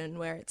version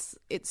where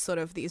it's sort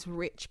of these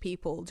rich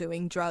people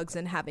doing drugs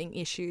and having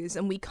issues,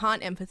 and we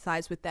can't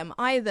empathize with them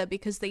either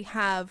because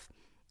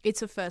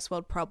it's a first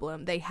world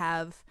problem. They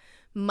have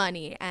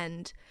money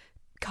and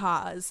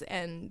cars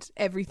and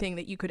everything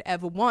that you could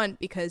ever want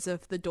because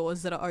of the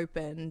doors that are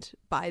opened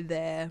by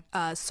their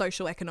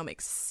social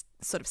economic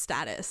sort of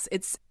status.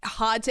 It's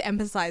hard to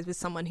empathize with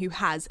someone who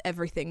has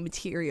everything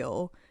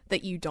material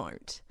that you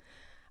don't.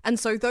 And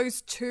so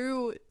those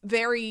two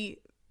very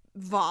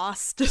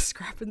vast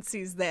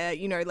discrepancies there,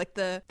 you know, like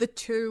the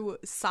two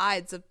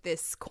sides of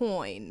this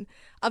coin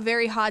are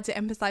very hard to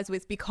empathize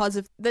with because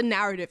of the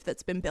narrative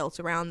that's been built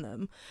around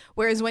them.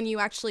 Whereas when you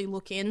actually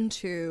look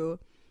into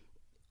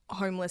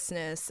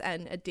homelessness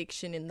and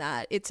addiction in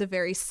that it's a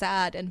very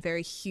sad and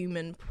very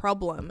human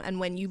problem. And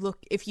when you look,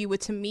 if you were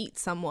to meet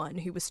someone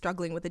who was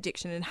struggling with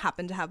addiction and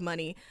happened to have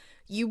money,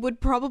 you would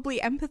probably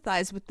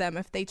empathize with them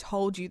if they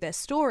told you their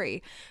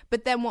story.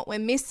 But then what we're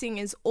missing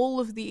is all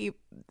of the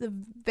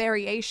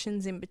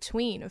variations in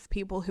between of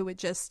people who are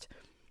just,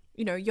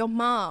 you know, your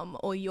mom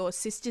or your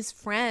sister's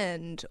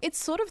friend. It's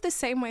sort of the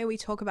same way we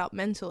talk about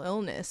mental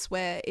illness,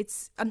 where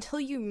it's until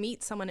you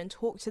meet someone and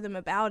talk to them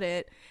about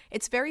it,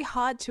 it's very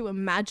hard to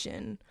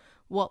imagine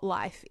what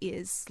life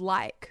is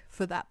like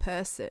for that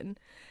person.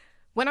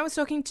 When I was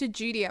talking to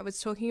Judy, I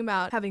was talking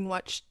about having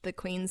watched The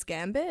Queen's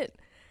Gambit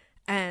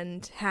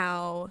and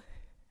how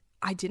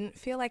I didn't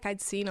feel like I'd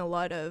seen a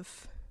lot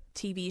of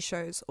TV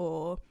shows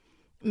or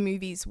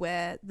movies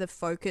where the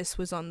focus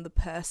was on the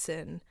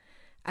person,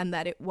 and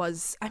that it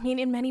was, I mean,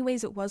 in many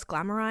ways it was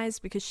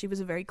glamorized because she was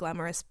a very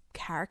glamorous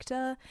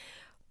character,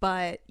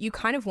 but you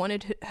kind of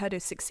wanted her to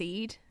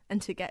succeed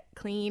and to get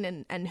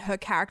clean, and her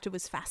character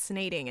was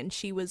fascinating, and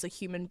she was a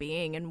human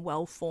being and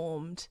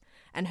well-formed,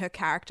 and her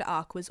character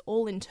arc was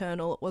all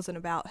internal. It wasn't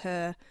about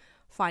her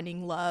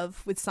finding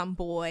love with some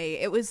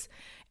boy.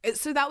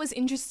 So that was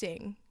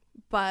interesting.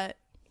 But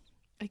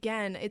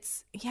again,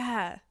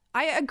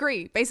 I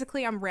agree.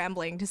 Basically, I'm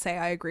rambling to say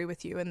I agree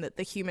with you, and that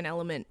the human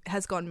element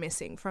has gone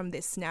missing from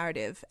this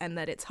narrative, and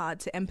that it's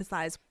hard to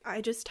empathize. I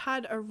just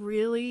had a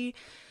really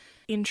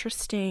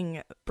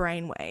interesting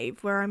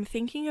brainwave where I'm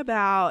thinking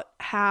about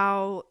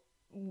how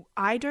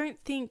I don't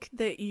think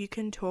that you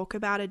can talk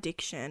about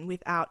addiction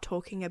without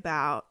talking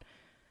about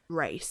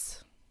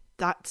race.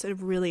 That's a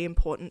really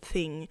important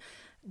thing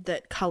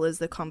that colours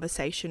the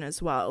conversation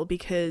as well,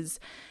 because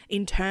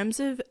in terms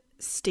of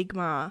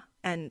stigma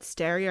and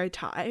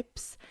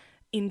stereotypes,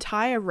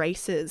 entire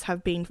races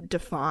have been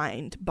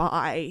defined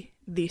by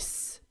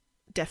this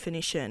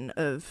definition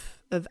of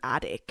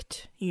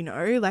addict, you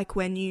know, like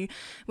when you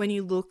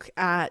look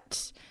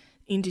at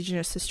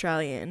Indigenous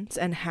Australians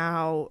and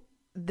how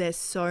there's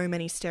so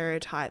many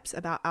stereotypes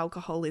about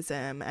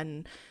alcoholism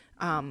and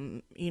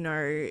you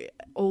know,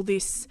 all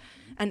this,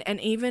 and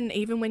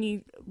even when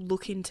you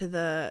look into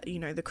the, you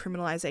know, the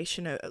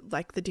criminalization of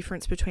like the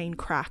difference between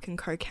crack and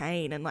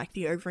cocaine and like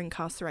the over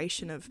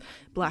incarceration of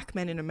black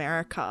men in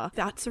America,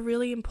 that's a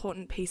really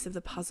important piece of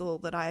the puzzle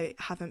that I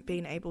haven't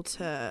been able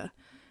to,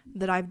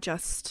 that I've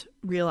just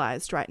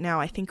realized right now.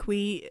 I think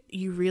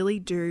you really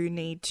do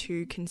need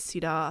to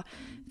consider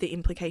the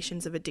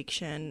implications of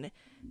addiction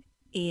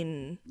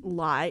in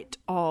light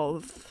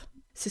of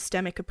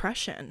systemic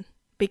oppression,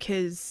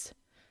 because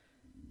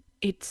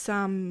it's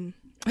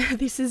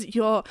this is,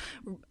 you're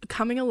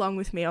coming along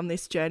with me on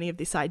this journey of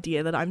this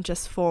idea that I'm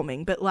just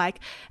forming, but like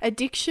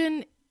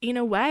addiction in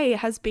a way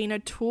has been a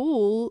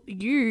tool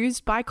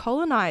used by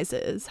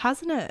colonizers,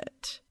 hasn't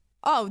it?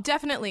 Oh,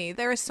 definitely.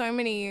 There are so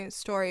many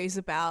stories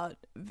about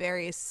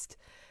many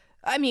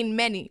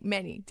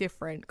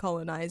different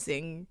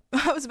colonizing,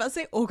 I was about to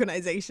say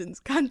organizations,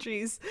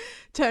 countries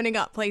turning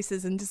up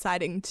places and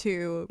deciding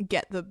to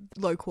get the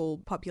local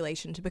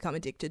population to become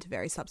addicted to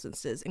various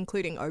substances,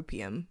 including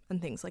opium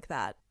and things like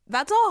that.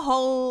 That's a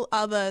whole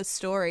other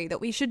story that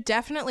we should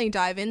definitely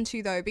dive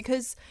into, though,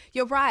 because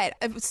you're right.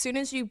 As soon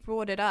as you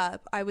brought it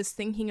up, I was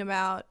thinking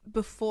about,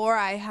 before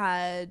I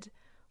had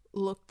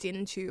looked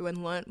into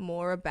and learnt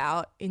more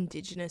about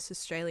Indigenous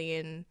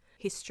Australian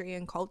history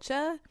and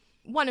culture,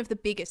 one of the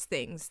biggest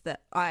things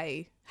that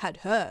I had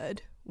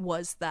heard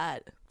was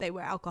that they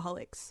were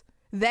alcoholics.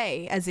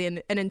 They, as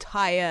in an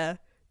entire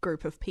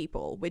group of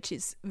people, which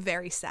is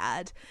very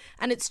sad.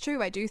 And it's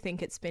true, I do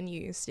think it's been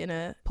used in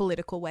a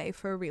political way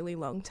for a really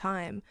long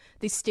time.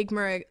 The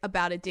stigma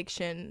about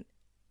addiction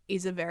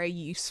is a very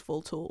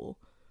useful tool.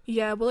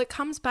 Yeah, well, it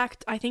comes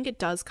back, I think it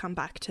does come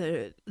back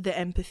to the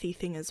empathy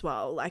thing as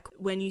well. Like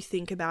when you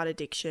think about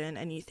addiction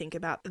and you think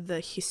about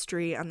the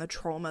history and the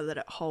trauma that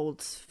it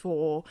holds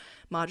for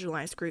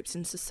marginalized groups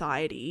in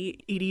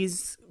society, it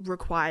is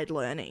required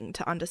learning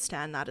to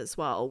understand that as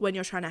well. When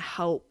you're trying to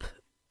help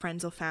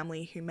friends or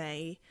family who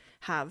may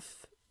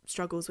have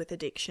struggles with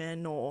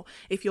addiction, or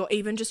if you're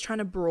even just trying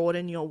to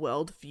broaden your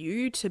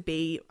worldview to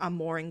be a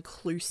more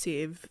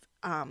inclusive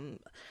and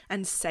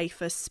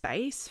safer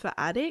space for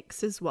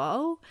addicts as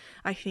well,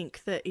 I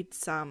think that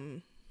it's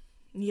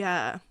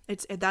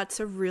that's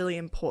a really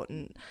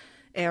important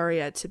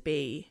area to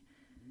be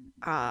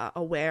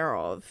aware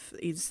of,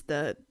 is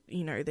the,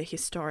 you know, the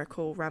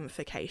historical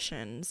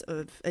ramifications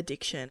of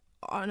addiction.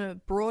 On a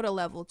broader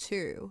level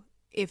too,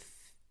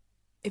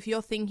 if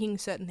you're thinking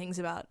certain things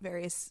about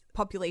various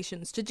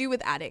populations to do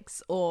with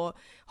addicts or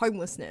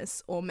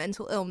homelessness or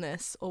mental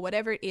illness or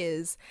whatever it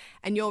is,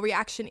 and your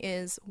reaction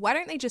is, why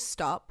don't they just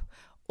stop?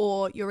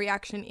 Or your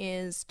reaction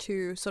is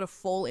to sort of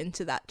fall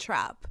into that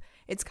trap,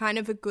 it's kind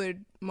of a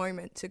good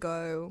moment to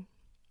go,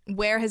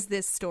 where has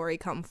this story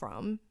come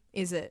from?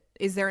 Is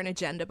there an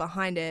agenda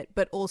behind it?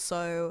 But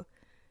also,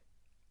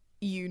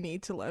 you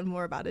need to learn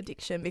more about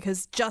addiction,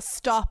 because just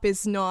stop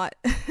is not,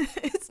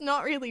 it's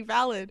not really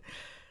valid.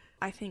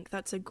 I think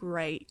that's a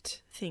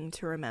great thing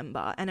to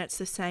remember. And it's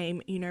the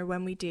same, you know,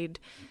 when we did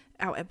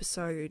our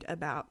episode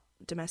about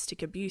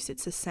domestic abuse.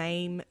 It's the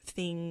same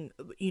thing,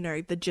 you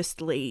know, the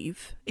just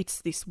leave.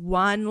 It's this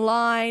one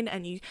line,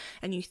 and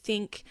you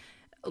think,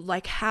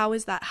 like, how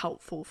is that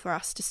helpful for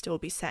us to still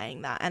be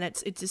saying that? And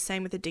it's the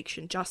same with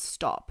addiction. Just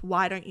stop.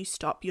 Why don't you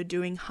stop? You're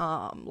doing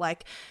harm.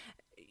 Like,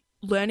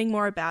 learning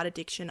more about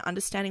addiction,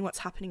 understanding what's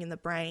happening in the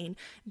brain,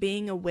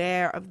 being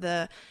aware of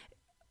the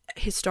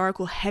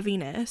historical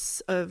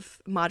heaviness of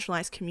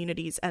marginalized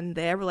communities and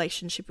their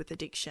relationship with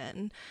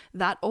addiction,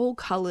 that all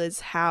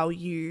colors how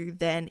you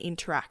then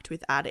interact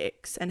with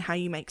addicts and how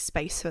you make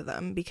space for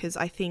them. Because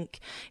I think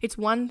it's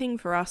one thing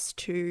for us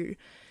to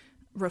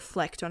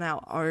reflect on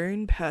our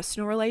own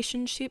personal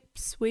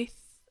relationships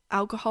with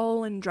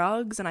alcohol and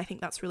drugs, and I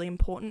think that's really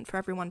important for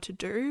everyone to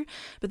do,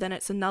 but then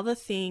it's another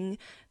thing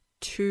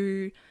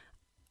to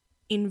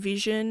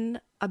envision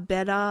a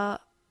better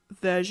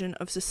version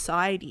of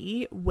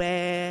society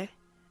where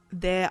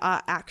there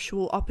are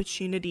actual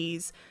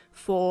opportunities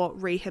for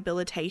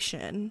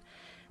rehabilitation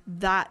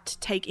that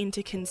take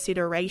into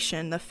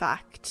consideration the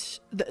fact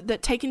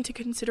that take into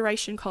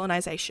consideration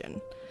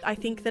colonization. I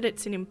think that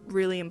it's a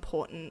really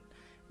important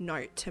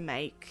note to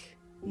make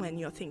when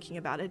you're thinking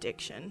about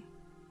addiction.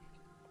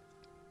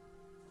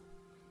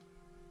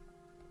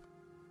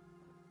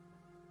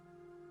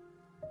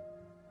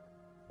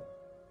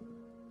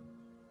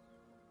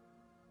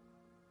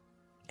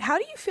 How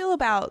do you feel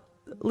about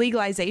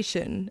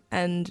legalization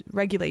and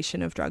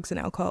regulation of drugs and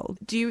alcohol?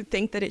 Do you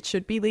think that it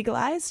should be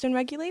legalized and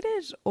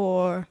regulated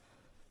or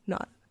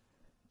not?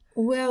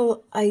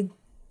 Well, I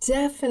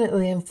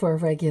definitely am for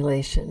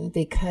regulation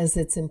because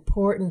it's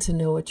important to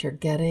know what you're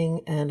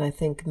getting. And I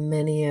think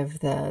many of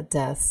the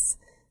deaths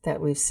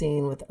that we've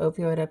seen with the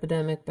opioid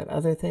epidemic, but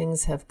other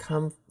things have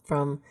come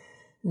from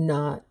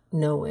not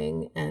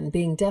knowing and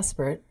being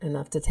desperate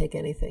enough to take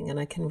anything. And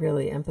I can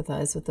really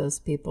empathize with those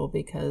people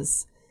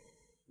because,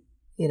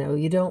 you know,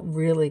 you don't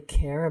really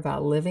care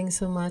about living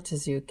so much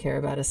as you care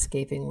about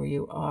escaping where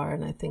you are.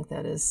 And I think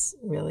that is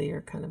really,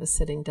 you're kind of a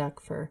sitting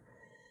duck for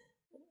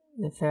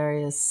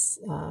nefarious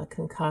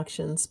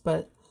concoctions.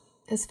 But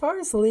as far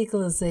as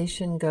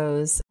legalization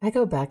goes, I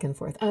go back and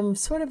forth. I'm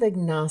sort of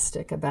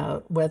agnostic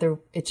about whether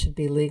it should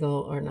be legal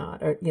or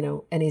not, or, you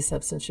know, any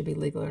substance should be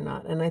legal or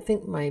not. And I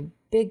think my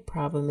big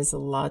problem is a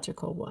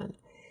logical one.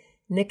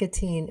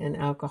 Nicotine and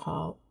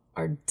alcohol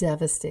are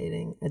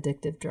devastating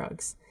addictive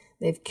drugs.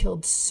 They've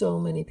killed so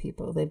many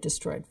people. They've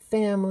destroyed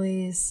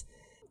families,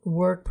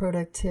 work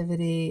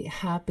productivity,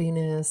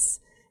 happiness,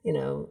 you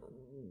know,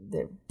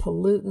 they're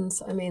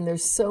pollutants. I mean,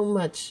 there's so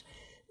much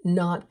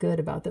not good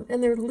about them,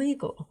 and they're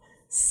legal.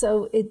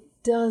 So it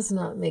does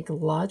not make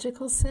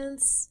logical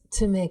sense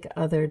to make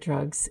other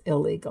drugs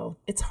illegal.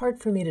 It's hard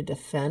for me to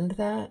defend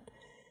that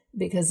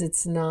because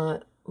it's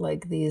not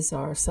like these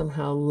are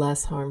somehow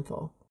less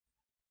harmful.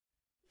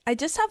 I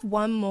just have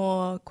one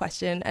more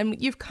question,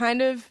 and you've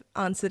kind of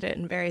answered it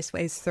in various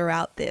ways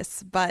throughout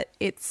this, but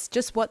it's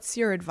just, what's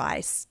your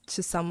advice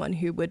to someone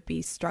who would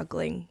be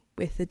struggling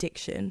with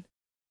addiction?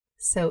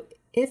 So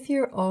if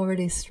you're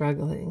already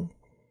struggling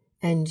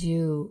and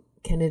you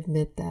can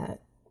admit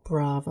that,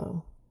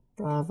 bravo,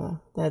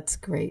 that's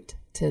great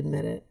to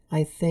admit it.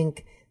 I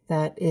think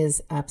that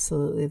is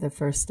absolutely the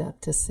first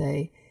step to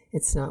say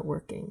it's not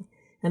working.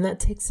 And that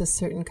takes a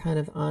certain kind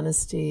of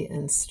honesty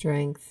and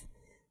strength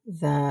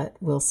that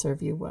will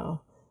serve you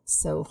well.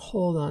 So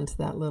hold on to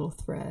that little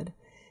thread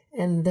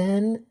and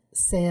then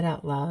say it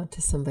out loud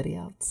to somebody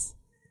else.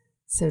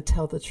 So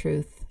tell the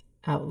truth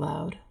out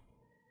loud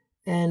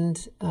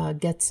and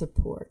get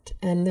support.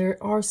 And there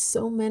are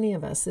so many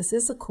of us. This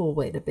is a cool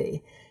way to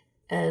be.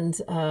 And,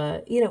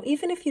 you know,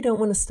 even if you don't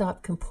want to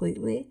stop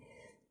completely,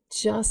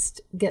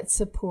 just get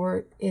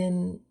support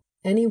in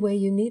any way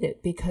you need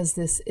it, because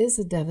this is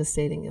a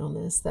devastating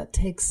illness that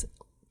takes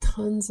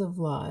tons of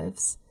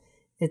lives.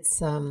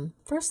 It's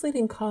first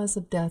leading cause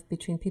of death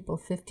between people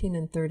 15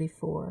 and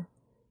 34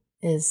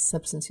 is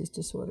substance use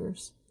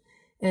disorders.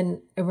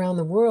 And around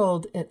the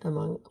world,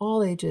 among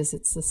all ages,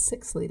 it's the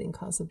sixth leading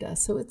cause of death.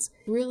 So it's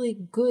really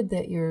good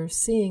that you're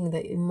seeing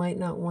that you might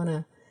not want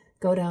to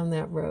go down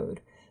that road.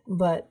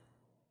 But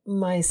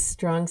my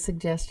strong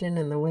suggestion,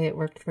 and the way it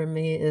worked for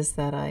me, is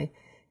that I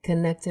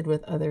connected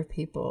with other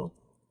people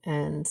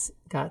and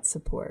got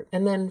support.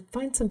 And then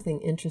find something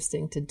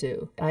interesting to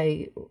do.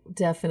 I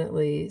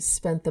definitely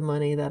spent the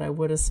money that I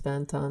would have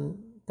spent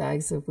on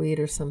bags of weed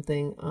or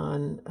something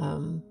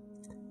on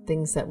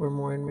things that were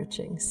more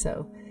enriching.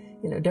 So,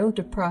 you know, don't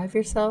deprive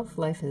yourself.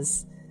 Life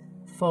is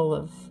full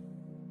of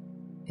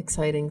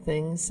exciting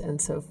things.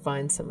 And so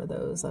find some of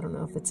those. I don't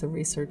know if it's a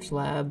research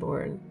lab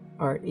or an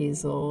art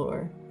easel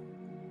or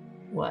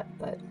what,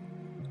 but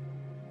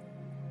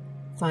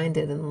find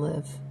it and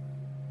live.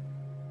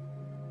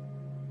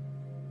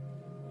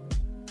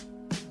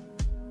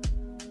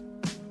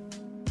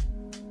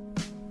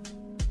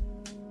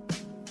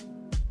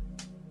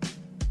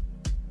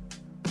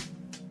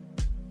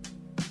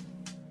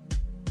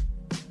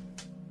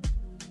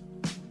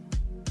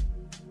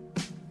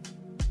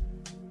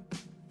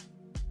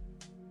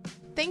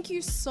 Thank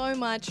you so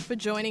much for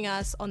joining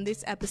us on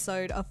this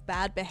episode of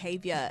Bad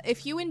Behavior.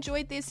 If you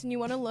enjoyed this and you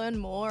want to learn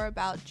more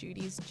about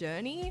Judy's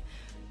journey,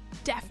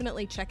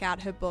 definitely check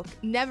out her book,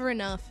 Never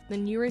Enough, The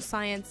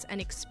Neuroscience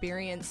and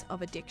Experience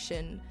of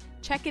Addiction.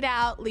 Check it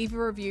out, leave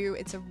a review.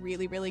 It's a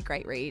really, really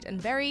great read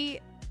and very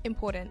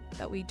important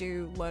that we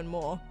do learn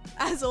more,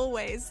 as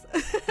always.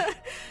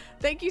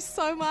 Thank you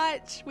so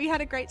much. We had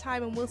a great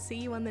time and we'll see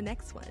you on the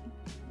next one.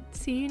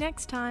 See you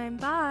next time.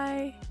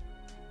 Bye.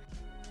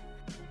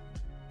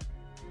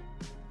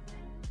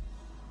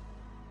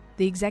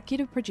 The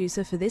executive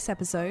producer for this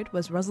episode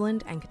was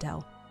Rosalind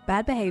Anketel.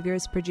 Bad Behavior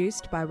is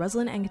produced by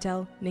Rosalind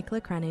Anketel,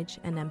 Nicola Cranage,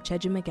 and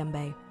Namcheja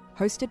Magembe.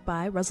 Hosted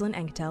by Rosalind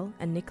Anketel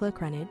and Nicola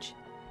Cranage.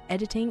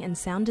 Editing and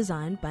sound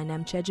design by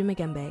Namcheja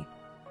Magembe.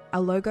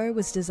 Our logo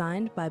was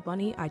designed by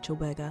Bonnie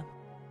Eichelberger.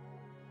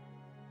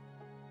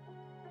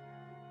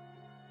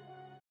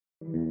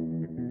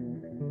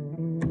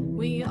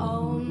 We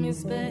all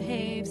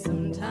misbehave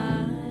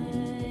sometimes.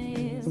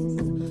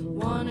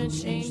 Wanna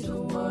change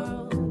the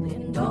world,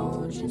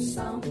 indulge in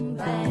some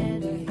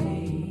bad behavior.